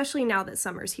 especially now that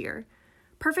summer's here.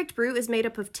 Perfect Brew is made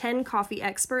up of 10 coffee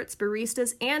experts,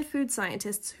 baristas, and food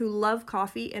scientists who love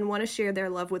coffee and want to share their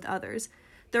love with others.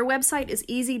 Their website is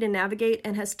easy to navigate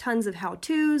and has tons of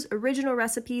how-tos, original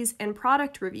recipes, and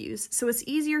product reviews, so it's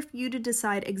easier for you to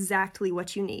decide exactly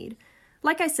what you need.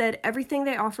 Like I said, everything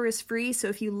they offer is free, so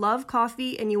if you love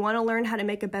coffee and you want to learn how to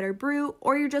make a better brew,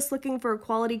 or you're just looking for a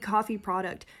quality coffee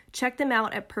product, check them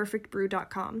out at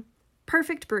perfectbrew.com.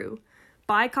 Perfect Brew.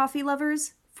 By coffee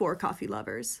lovers, for coffee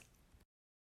lovers.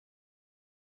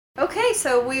 Okay,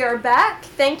 so we are back.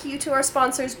 Thank you to our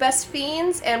sponsors Best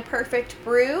Fiends and Perfect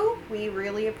Brew. We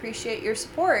really appreciate your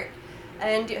support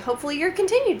and hopefully your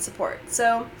continued support.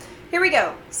 So here we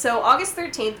go. So August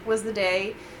 13th was the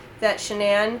day that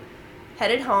Shanann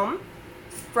headed home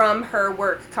from her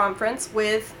work conference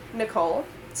with Nicole.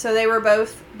 So they were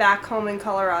both back home in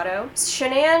Colorado.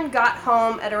 Shanann got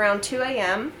home at around 2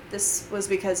 a.m. This was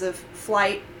because of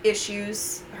flight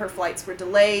issues. Her flights were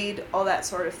delayed, all that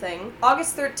sort of thing.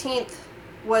 August 13th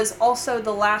was also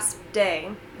the last day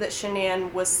that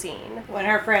Shanann was seen. When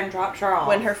her friend dropped her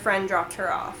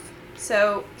off.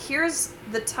 So here's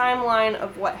the timeline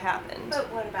of what happened.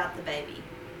 But what about the baby?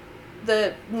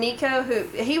 The Nico,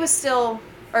 he was still,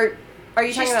 or Are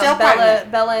you She's talking still about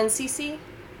pregnant. Bella and Cece?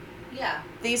 Yeah.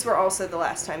 These were also the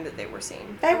last time that they were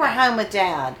seen. They were home with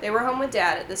Dad. They were home with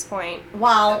Dad at this point.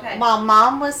 While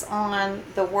Mom was on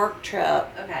the work trip,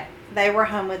 Okay. they were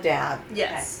home with Dad.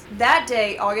 Yes. Okay. That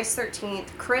day, August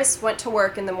 13th, Chris went to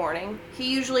work in the morning.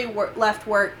 He usually left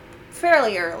work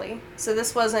fairly early, so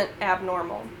this wasn't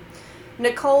abnormal.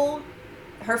 Nicole,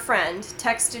 her friend,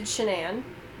 texted Shanann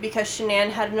because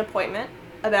Shanann had an appointment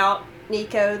about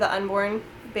Nico, the unborn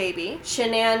baby.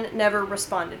 Shanann never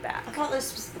responded back. I thought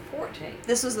this was the 14th.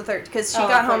 This was the 3rd, because she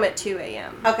got home at 2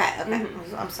 a.m. Okay.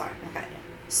 Mm-hmm. I'm sorry. Okay.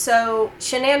 So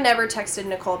Shanann never texted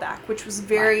Nicole back, which was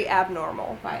very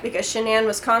abnormal. Right. Because Shanann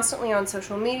was constantly on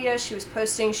social media. She was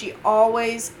posting. She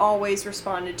always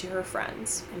responded to her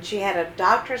friends. And she had a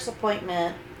doctor's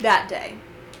appointment That day.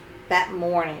 that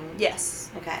morning.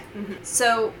 Yes. Okay. Mm-hmm.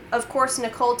 So, of course,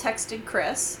 Nicole texted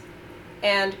Chris,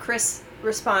 and Chris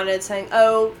responded saying,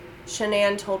 "Oh,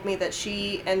 Shanann told me that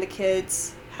she and the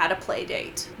kids had a play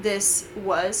date." This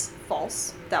was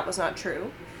false. That was not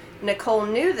true. Nicole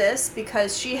knew this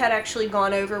because she had actually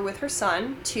gone over with her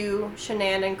son to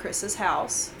Shanann and Chris's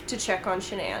house to check on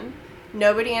Shanann.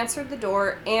 Nobody answered the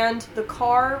door, and the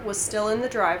car was still in the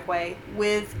driveway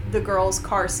with the girls'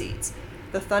 car seats.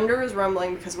 The thunder is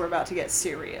rumbling because we're about to get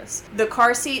serious. The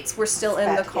car seats were still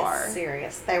in the car.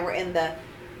 Serious. They were in the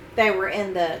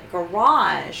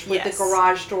garage with the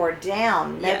garage door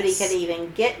down. Nobody could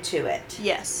even get to it.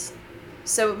 Yes.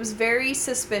 So it was very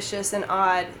suspicious and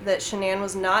odd that Shanann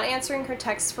was not answering her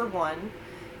texts for one.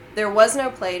 There was no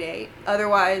play date.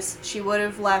 Otherwise, she would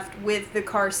have left with the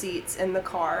car seats in the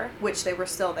car, which they were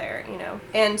still there, you know.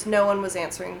 And no one was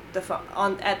answering the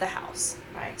phone at the house.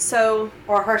 Right. So,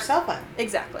 or her cell phone.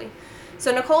 Exactly.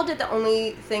 So Nicole did the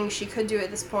only thing she could do at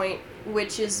this point,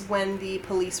 which is when the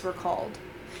police were called.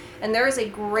 And there is a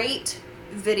great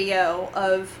video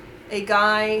of a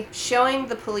guy showing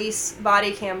the police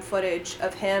body cam footage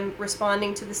of him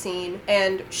responding to the scene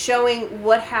and showing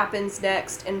what happens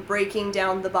next and breaking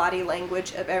down the body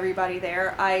language of everybody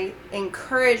there. I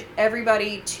encourage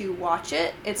everybody to watch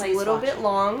it. It's a little bit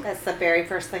long. That's the very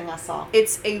first thing I saw.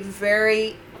 It's a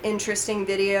very interesting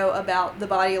video about the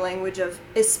body language of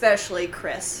especially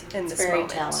Chris in this moment.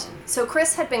 Telling. So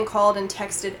Chris had been called and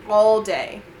texted all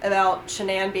day about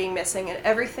Shanann being missing, and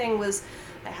everything was,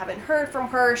 "I haven't heard from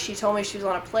her. She told me she was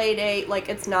on a play date." Like,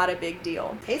 it's not a big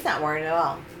deal. He's not worried at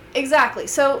all. Exactly.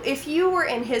 So if you were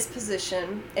in his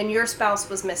position and your spouse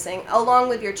was missing, along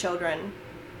with your children,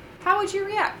 how would you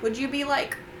react? Would you be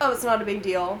like, "Oh, it's not a big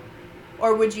deal"?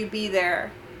 Or would you be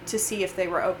there to see if they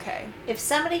were okay? If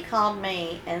somebody called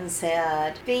me and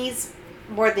said, "These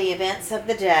were the events of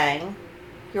the day.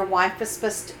 Your wife was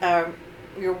supposed to,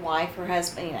 your wife or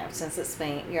husband, you know, since it's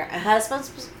me, your husband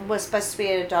was supposed to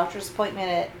be at a doctor's appointment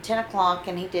at 10 o'clock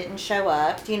and he didn't show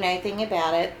up. Do you know anything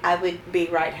about it?" I would be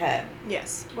right home.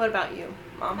 Yes. What about you,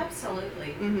 Mom?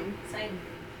 Absolutely. Mm-hmm. Same.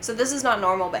 So this is not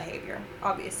normal behavior,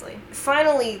 obviously.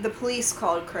 Finally, the police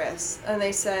called Chris, and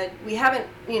they said, "We haven't,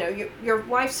 you know, your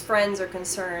wife's friends are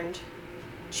concerned.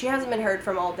 She hasn't been heard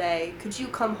from all day. Could you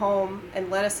come home and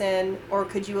let us in, or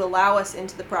could you allow us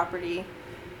into the property,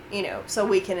 you know, so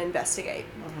we can investigate?"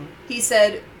 Mm-hmm. He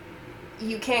said,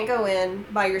 "You can't go in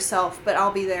by yourself, but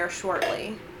I'll be there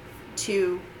shortly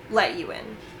to let you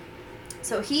in."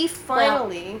 So he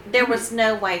finally... there was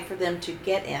no way for them to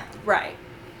get in. Right.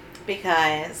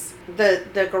 Because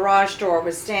the garage door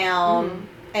was down,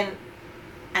 and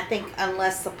I think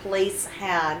unless the police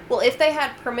had... Well, if they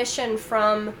had permission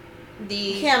from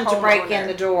him to break in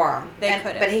the door, they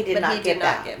could have. But he did not get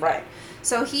that. Right.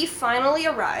 So he finally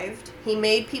arrived. He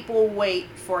made people wait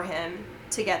for him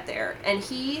to get there, and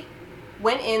he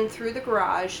went in through the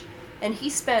garage, and he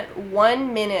spent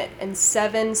 1 minute and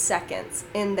 7 seconds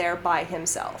in there by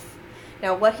himself.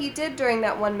 Now, what he did during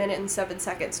that 1 minute and 7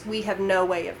 seconds, we have no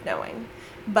way of knowing.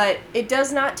 But it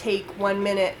does not take 1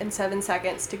 minute and 7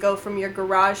 seconds to go from your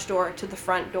garage door to the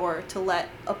front door to let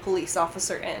a police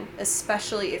officer in,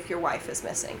 especially if your wife is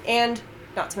missing. And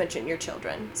not to mention your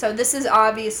children. So this is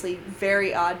obviously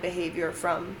very odd behavior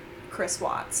from Chris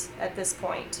Watts at this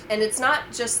point. And it's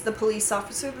not just the police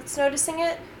officer that's noticing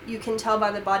it. You can tell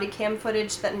by the body cam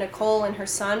footage that Nicole and her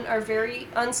son are very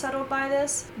unsettled by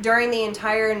this. During the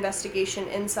entire investigation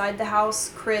inside the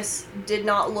house, Chris did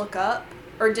not look up,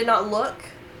 or did not look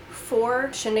for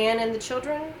Shanann and the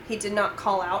children. He did not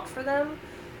call out for them.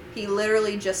 He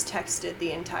literally just texted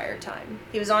the entire time.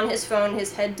 He was on his phone,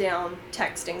 his head down,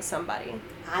 texting somebody.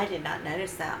 I did not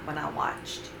notice that when I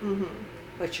watched. Mm-hmm.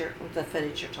 The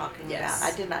footage you're talking Yes.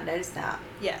 about. I did not notice that.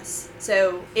 Yes.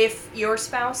 So if your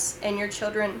spouse and your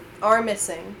children are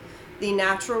missing, the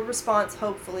natural response,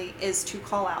 hopefully, is to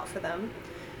call out for them.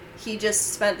 He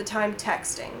just spent the time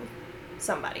texting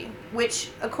somebody, which,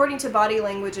 according to body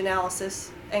language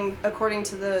analysis and according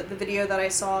to the video that I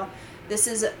saw, this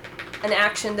is an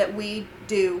action that we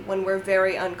do when we're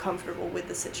very uncomfortable with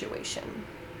the situation.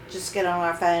 Just get on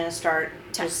our phone and start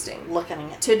texting,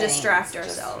 looking at to things. distract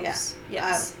ourselves.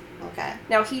 Yes. Okay.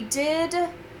 Now, he did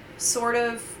sort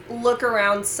of look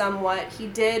around somewhat. He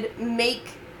did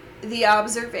make the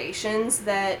observations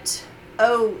that,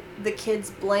 oh, the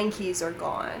kids' blankies are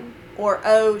gone. Or,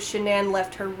 oh, Shanann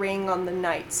left her ring on the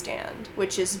nightstand,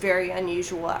 which is very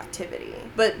unusual activity.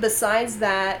 But besides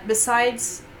that,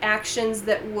 besides actions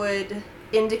that would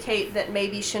indicate that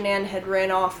maybe Shanann had ran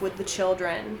off with the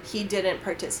children, he didn't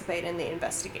participate in the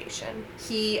investigation.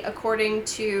 He, according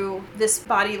to this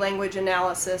body language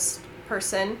analysis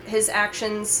person, his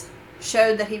actions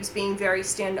showed that he was being very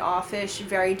standoffish,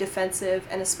 very defensive,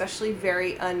 and especially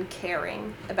very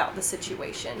uncaring about the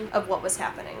situation of what was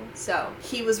happening. So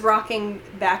he was rocking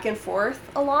back and forth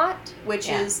a lot, which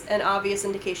is an obvious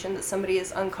indication that somebody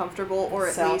is uncomfortable, or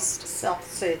at least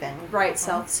self-soothing. Right,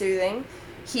 self-soothing.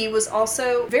 He was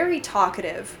also very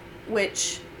talkative,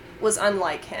 which was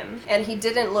unlike him, and he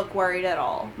didn't look worried at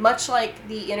all. Much like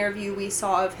the interview we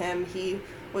saw of him, he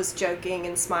was joking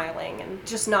and smiling and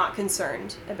just not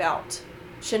concerned about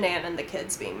Shanann and the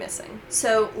kids being missing.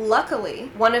 So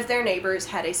luckily, one of their neighbors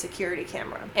had a security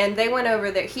camera, and they went over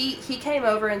there. He came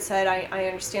over and said, I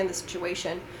understand the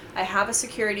situation. I have a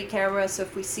security camera, so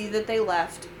if we see that they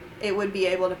left, it would be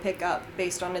able to pick up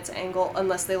based on its angle,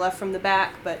 unless they left from the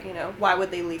back. But, why would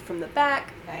they leave from the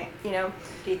back? Right. Do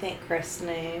you think Chris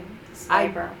knew? I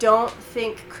don't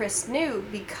think Chris knew,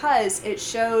 because it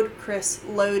showed Chris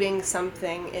loading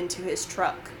something into his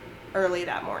truck early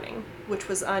that morning, which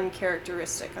was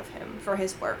uncharacteristic of him for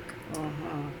his work.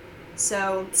 Mm-hmm.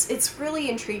 So it's really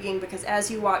intriguing, because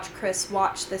as you watch Chris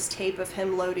watch this tape of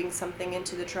him loading something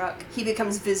into the truck, he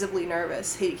becomes visibly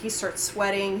nervous. He starts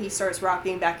sweating. He starts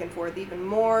rocking back and forth even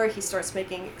more. He starts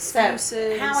making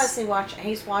excuses. So how is he watching?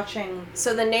 He's watching.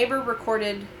 So the neighbor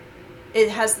recorded.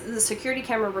 The security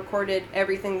camera recorded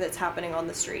everything that's happening on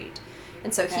the street.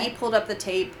 And so he pulled up the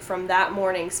tape from that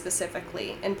morning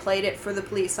specifically and played it for the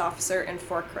police officer and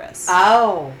for Chris.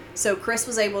 Oh. So Chris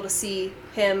was able to see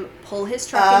him pull his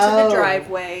truck into the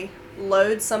driveway,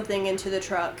 load something into the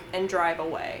truck, and drive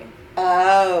away.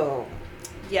 Oh.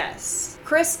 Yes.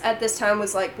 Chris at this time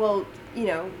was like, well,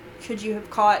 could you have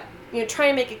caught,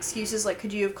 trying to make excuses like,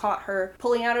 could you have caught her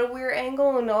pulling out at a weird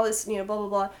angle and all this, blah, blah,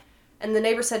 blah. And the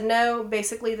neighbor said, no,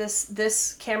 basically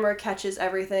this camera catches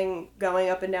everything going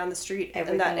up and down the street,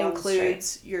 and that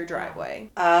includes your driveway.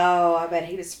 Oh, I bet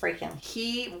he was freaking.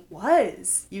 He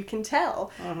was. You can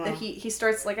tell that he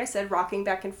starts, like I said, rocking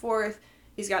back and forth.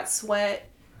 He's got sweat,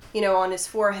 on his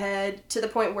forehead, to the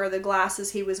point where the glasses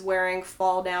he was wearing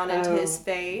fall down into his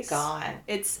face. God.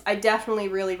 I definitely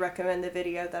really recommend the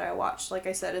video that I watched. Like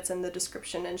I said, it's in the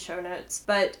description and show notes.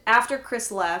 But after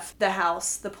Chris left the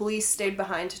house, the police stayed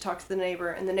behind to talk to the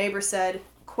neighbor, and the neighbor said,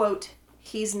 quote,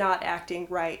 he's not acting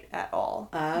right at all.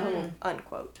 Oh.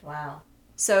 Unquote. Wow.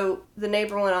 So the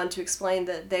neighbor went on to explain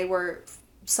that they were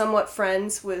somewhat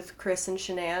friends with Chris and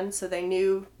Shanann, so they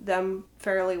knew them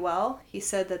fairly well. He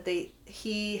said that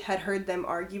he had heard them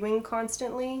arguing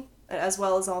constantly, as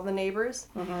well as all the neighbors,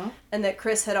 and that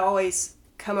Chris had always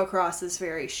come across as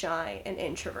very shy and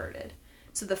introverted.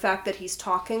 So the fact that he's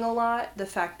talking a lot, the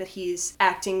fact that he's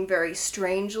acting very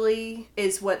strangely,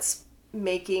 is what's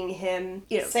making him,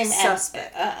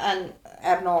 suspect.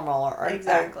 Abnormal, or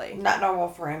exactly. Not normal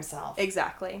for himself.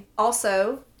 Exactly.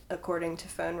 Also, according to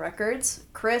phone records,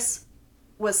 Chris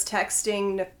was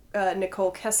texting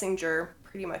Nicole Kessinger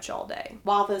pretty much all day.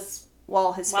 While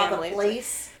his family. The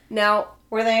police now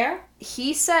were there?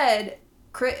 He said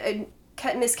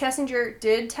Miss Kessinger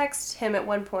did text him at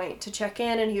one point to check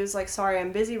in, and he was like, sorry,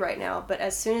 I'm busy right now. But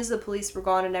as soon as the police were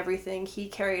gone and everything, he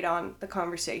carried on the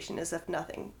conversation as if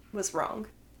nothing was wrong,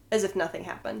 as if nothing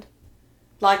happened.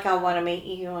 Like, I want to meet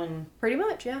you, and... Pretty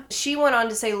much, yeah. She went on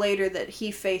to say later that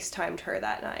he FaceTimed her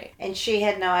that night. And she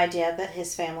had no idea that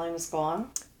his family was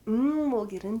gone? We'll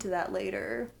get into that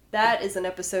later. That is an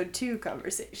episode 2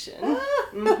 conversation.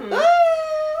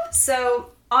 So,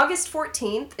 August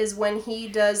 14th is when he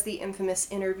does the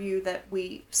infamous interview that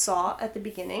we saw at the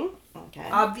beginning. Okay.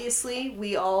 Obviously,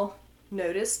 we all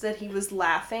noticed that he was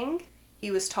laughing. He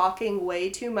was talking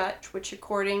way too much, which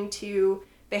according to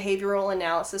behavioral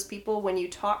analysis people, when you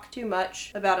talk too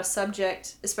much about a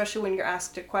subject, especially when you're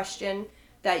asked a question,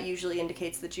 that usually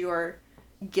indicates that you are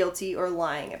guilty or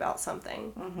lying about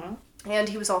something. And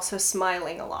he was also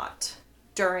smiling a lot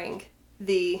during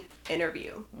the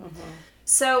interview.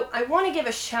 So I want to give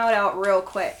a shout out real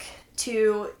quick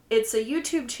it's a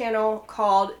YouTube channel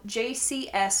called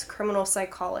JCS Criminal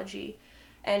Psychology.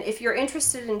 And if you're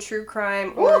interested in true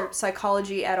crime or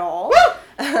psychology at all,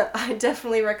 I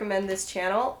definitely recommend this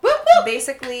channel.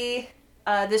 Basically,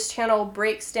 this channel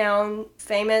breaks down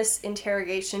famous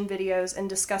interrogation videos and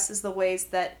discusses the ways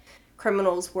that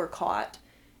criminals were caught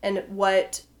and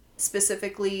what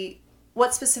specific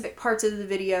parts of the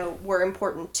video were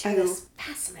important to. That's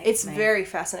fascinating. It's very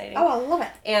fascinating. Oh, I love it.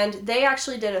 And they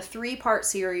actually did a 3-part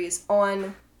series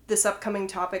on this upcoming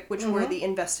topic, which were the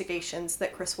investigations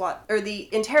that Chris Watts, or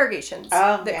the interrogations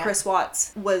Chris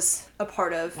Watts was a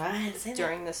part of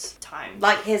during this time.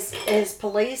 Like his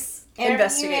police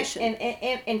investigation.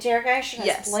 Interrogation?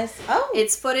 Yes. Police? Oh.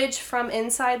 It's footage from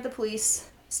inside the police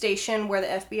station where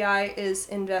the FBI is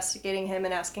investigating him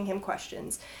and asking him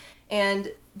questions.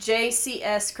 And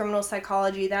JCS Criminal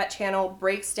Psychology, that channel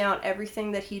breaks down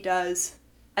everything that he does,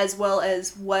 as well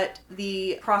as what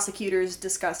the prosecutors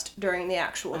discussed during the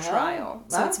actual trial.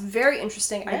 So it's very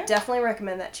interesting. I definitely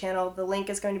recommend that channel. The link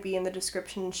is going to be in the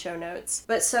description and show notes.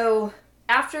 But so,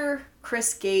 after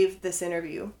Chris gave this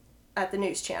interview at the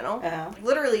news channel,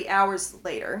 literally hours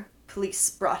later, police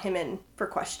brought him in for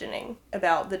questioning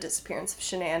about the disappearance of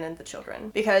Shanann and the children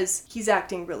because he's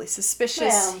acting really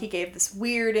suspicious. Well, he gave this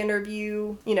weird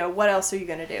interview. You know, what else are you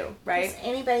going to do, right? Does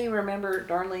anybody remember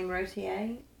Darlene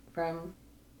Routier from...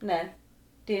 No.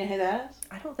 Do you know who that is?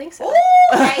 I don't think so.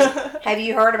 Ooh, hey, have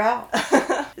you heard about?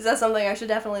 Is that something I should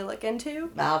definitely look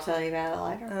into? I'll tell you about it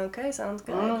later. Okay, sounds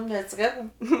good. That's a good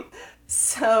one.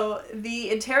 So, the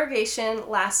interrogation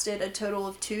lasted a total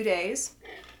of 2 days.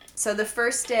 So the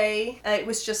first day, it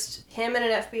was just him and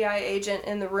an FBI agent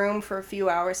in the room for a few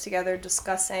hours together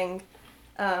discussing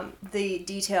the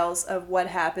details of what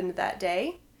happened that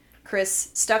day. Chris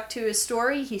stuck to his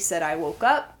story. He said, I woke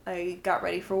up, I got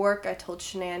ready for work, I told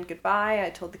Shanann goodbye,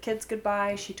 I told the kids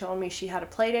goodbye, she told me she had a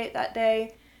play date that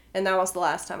day, and that was the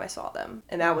last time I saw them.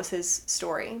 And that was his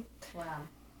story. Wow.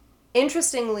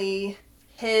 Interestingly,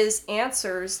 his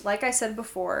answers, like I said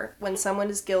before, when someone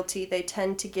is guilty, they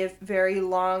tend to give very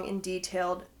long and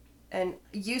detailed and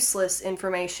useless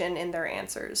information in their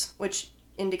answers, which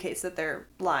indicates that they're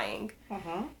lying.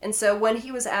 And so when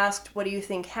he was asked, what do you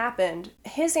think happened?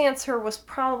 His answer was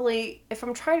probably, if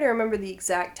I'm trying to remember the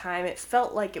exact time, it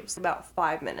felt like it was about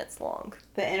 5 minutes long.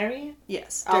 The interview?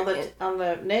 Yes. On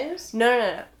the news?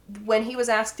 No. When he was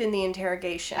asked in the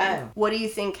interrogation, what do you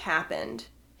think happened?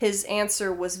 His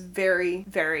answer was very,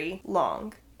 very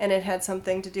long. And it had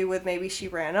something to do with maybe she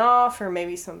ran off or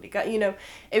maybe somebody got,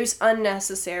 it was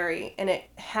unnecessary. And it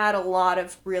had a lot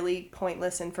of really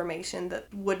pointless information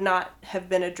that would not have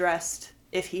been addressed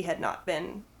if he had not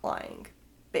been lying,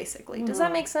 basically. Does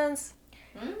that make sense?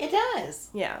 It does.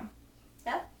 Yeah.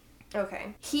 Yep.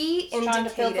 Okay. He indicated... trying to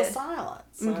fill the silence.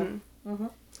 So.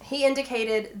 He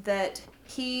indicated that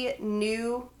he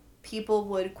knew people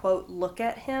would, quote, look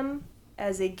at him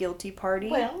as a guilty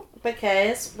party. Well,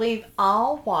 because we've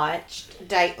all watched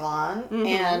Dateline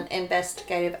and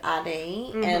Investigative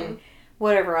ID and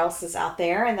whatever else is out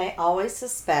there, and they always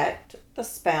suspect the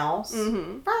spouse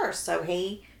first, so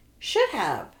he should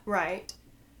have. Right.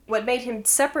 What made him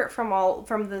separate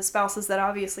from the spouses that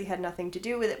obviously had nothing to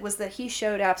do with it was that he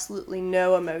showed absolutely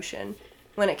no emotion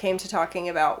when it came to talking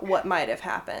about what might have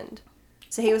happened.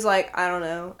 So he was like, I don't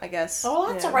know, I guess.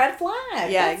 Oh, that's a red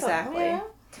flag. Yeah, That's exactly.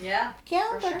 Yeah.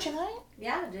 Kim, don't you think?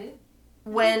 Yeah, I do.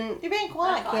 When You're being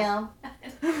quiet, Kim.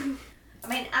 I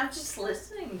mean, I'm just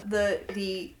listening.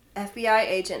 the FBI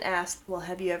agent asked, well,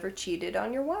 have you ever cheated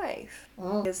on your wife?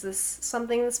 Is this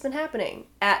something that's been happening?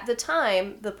 At the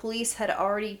time, the police had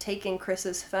already taken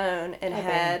Chris's phone and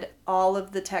had all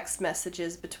of the text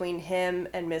messages between him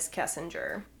and Miss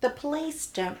Kessinger. The police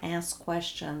don't ask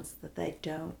questions that they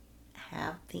don't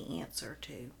have the answer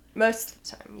to. Most of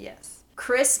the time, yes.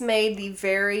 Chris made the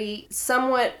very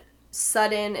somewhat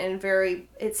sudden and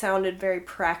it sounded very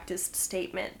practiced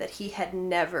statement that he had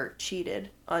never cheated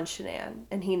on Shanann,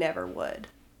 and he never would.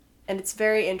 And it's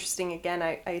very interesting. Again,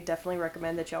 I definitely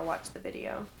recommend that y'all watch the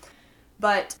video.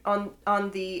 But on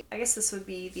the, I guess this would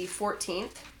be the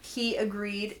 14th, he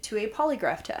agreed to a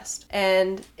polygraph test.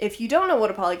 And if you don't know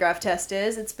what a polygraph test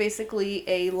is, it's basically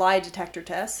a lie detector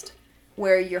test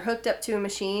where you're hooked up to a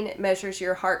machine, it measures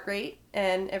your heart rate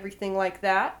and everything like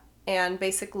that, and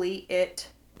basically it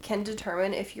can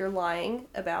determine if you're lying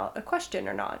about a question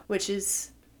or not, which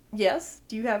is, yes,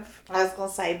 do you have... I was going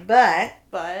to say, but...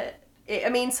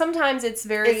 sometimes it's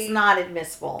very... It's not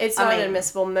admissible. It's not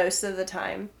admissible most of the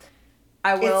time.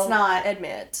 I will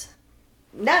admit.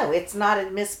 No, it's not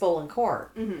admissible in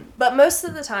court. Mm-hmm. But most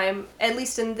of the time, at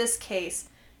least in this case,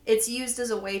 it's used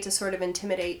as a way to sort of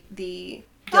intimidate the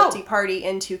guilty party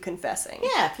into confessing.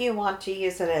 Yeah, if you want to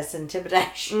use it as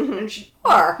intimidation,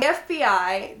 sure. The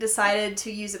FBI decided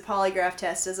to use a polygraph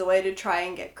test as a way to try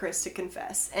and get Chris to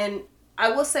confess. And I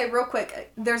will say real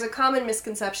quick, there's a common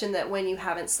misconception that when you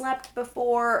haven't slept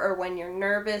before or when you're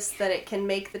nervous that it can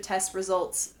make the test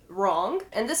results wrong.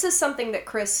 And this is something that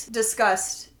Chris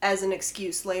discussed as an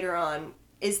excuse later on,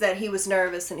 is that he was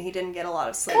nervous and he didn't get a lot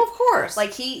of sleep. Well, of course.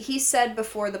 Like, he said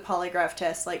before the polygraph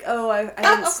test, like, I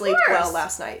didn't sleep well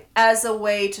last night, as a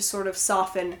way to sort of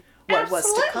soften what was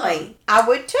to come. I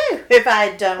would too, if I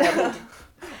had done what he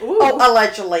did.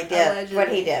 Allegedly did what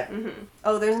he did. Mm-hmm.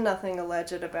 Oh, there's nothing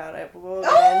alleged about it. We'll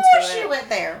get into it. She went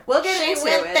there. We'll get into it.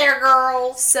 She went there,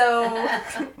 girls.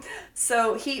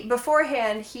 So he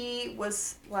beforehand he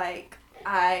was like,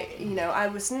 I'm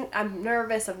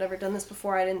nervous. I've never done this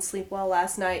before. I didn't sleep well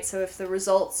last night. So if the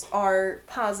results are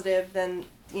positive, then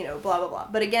blah blah blah.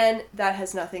 But again, that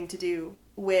has nothing to do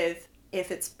with if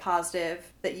it's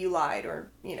positive that you lied or,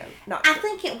 not true. I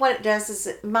think what it does is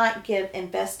it might give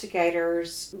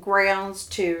investigators grounds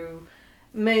to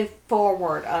move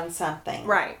forward on something.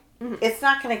 Right. Mm-hmm. It's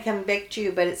not going to convict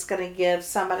you, but it's going to give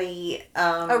somebody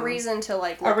a reason to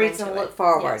look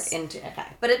forward into. Okay.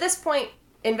 But at this point,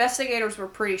 investigators were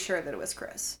pretty sure that it was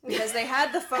Chris because they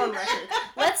had the phone record.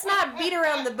 Let's not beat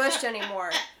around the bush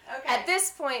anymore. Okay. At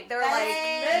this point, they're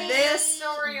this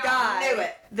guy. Knew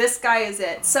it. This guy is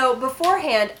it. So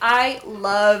beforehand, I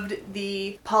loved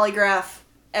the polygraph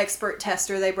expert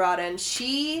tester they brought in.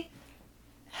 She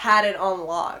had it on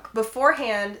lock.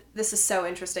 Beforehand, this is so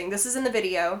interesting. This is in the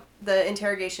video, the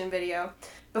interrogation video.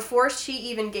 Before she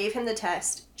even gave him the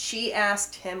test, she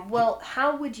asked him, well,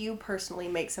 how would you personally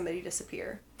make somebody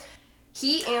disappear?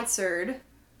 He answered...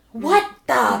 What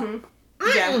the? Mm-hmm.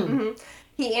 Yeah. Mm-hmm.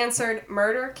 He answered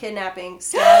murder, kidnapping,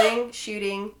 stabbing,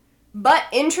 shooting. But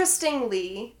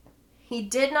interestingly, he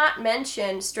did not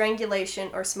mention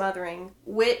strangulation or smothering,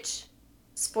 which,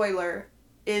 spoiler,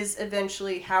 is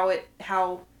eventually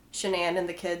how Shanann and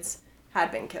the kids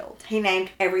had been killed. He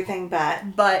named everything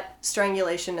but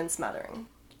strangulation and smothering.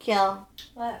 Kill.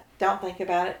 What? Don't think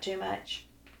about it too much.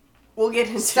 We'll get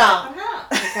into it. Stop.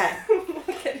 Okay.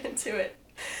 We'll get into it.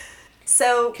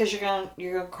 So, because you're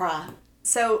gonna cry.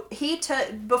 So he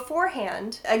took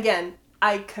beforehand. Again,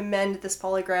 I commend this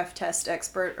polygraph test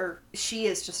expert. She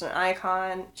is just an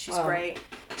icon. She's great.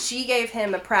 She gave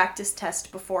him a practice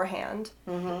test beforehand.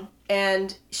 Mm-hmm.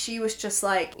 And she was just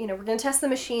like, we're going to test the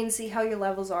machine, see how your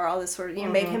levels are, all this sort of,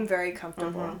 made him very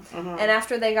comfortable. Mm-hmm. Mm-hmm. And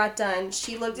after they got done,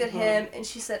 she looked at him and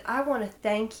she said, I want to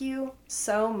thank you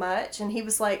so much. And he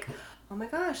was like, oh my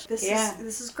gosh, this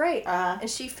is great. And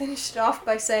she finished it off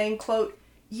by saying, quote,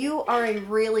 you are a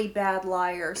really bad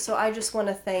liar, so I just want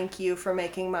to thank you for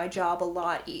making my job a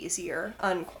lot easier,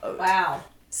 unquote. Wow.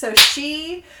 So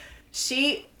she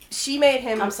made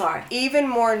him even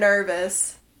more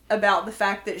nervous about the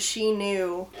fact that she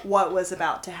knew what was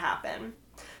about to happen.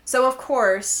 So, of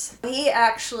course, he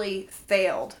actually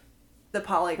failed the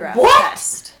polygraph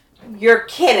test. You're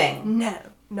kidding. No,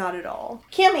 not at all.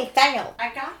 Kimmy failed.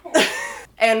 I got it.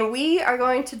 And we are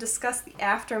going to discuss the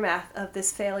aftermath of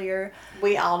this failure.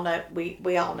 We all know.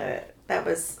 We all knew it.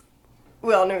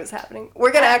 We all knew it was happening.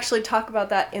 We're going to actually talk about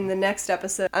that in the next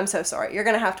episode. I'm so sorry. You're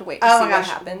going to have to wait to see what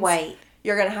happens. Wait.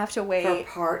 You're going to have to wait.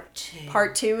 For part 2.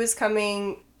 Part 2 is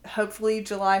coming, hopefully,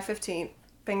 July 15th.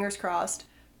 Fingers crossed.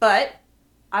 But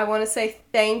I want to say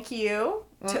thank you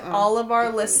to all of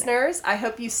our listeners. I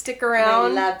hope you stick around.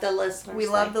 We love the listeners. We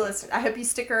love the listeners. I hope you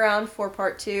stick around for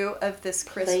part 2 of this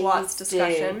Chris Watts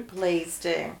discussion. Please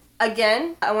do.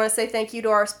 Again, I want to say thank you to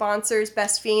our sponsors,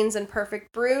 Best Fiends and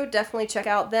Perfect Brew. Definitely check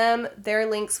out them. Their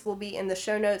links will be in the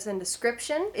show notes and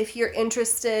description. If you're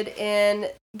interested in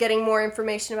getting more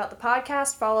information about the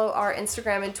podcast, follow our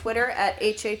Instagram and Twitter at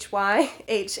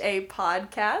HHYHA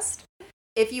Podcast.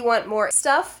 If you want more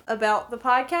stuff about the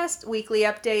podcast, weekly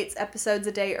updates, episodes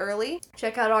a day early,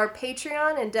 check out our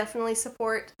Patreon and definitely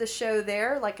support the show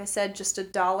there. Like I said, just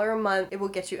 $1 a month. It will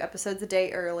get you episodes a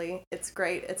day early. It's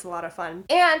great. It's a lot of fun.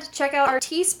 And check out our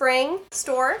Teespring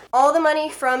store. All the money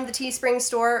from the Teespring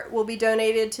store will be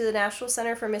donated to the National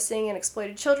Center for Missing and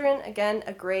Exploited Children. Again,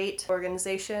 a great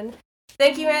organization.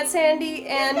 Thank you, Aunt Sandy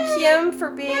and Kim, for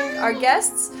being our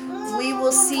guests. We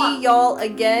will see y'all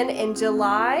again in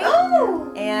July.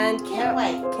 Oh, and can't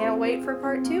wait. Can't wait for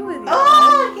part 2 with you.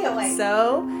 Oh, I can't wait.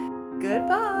 So,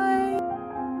 goodbye.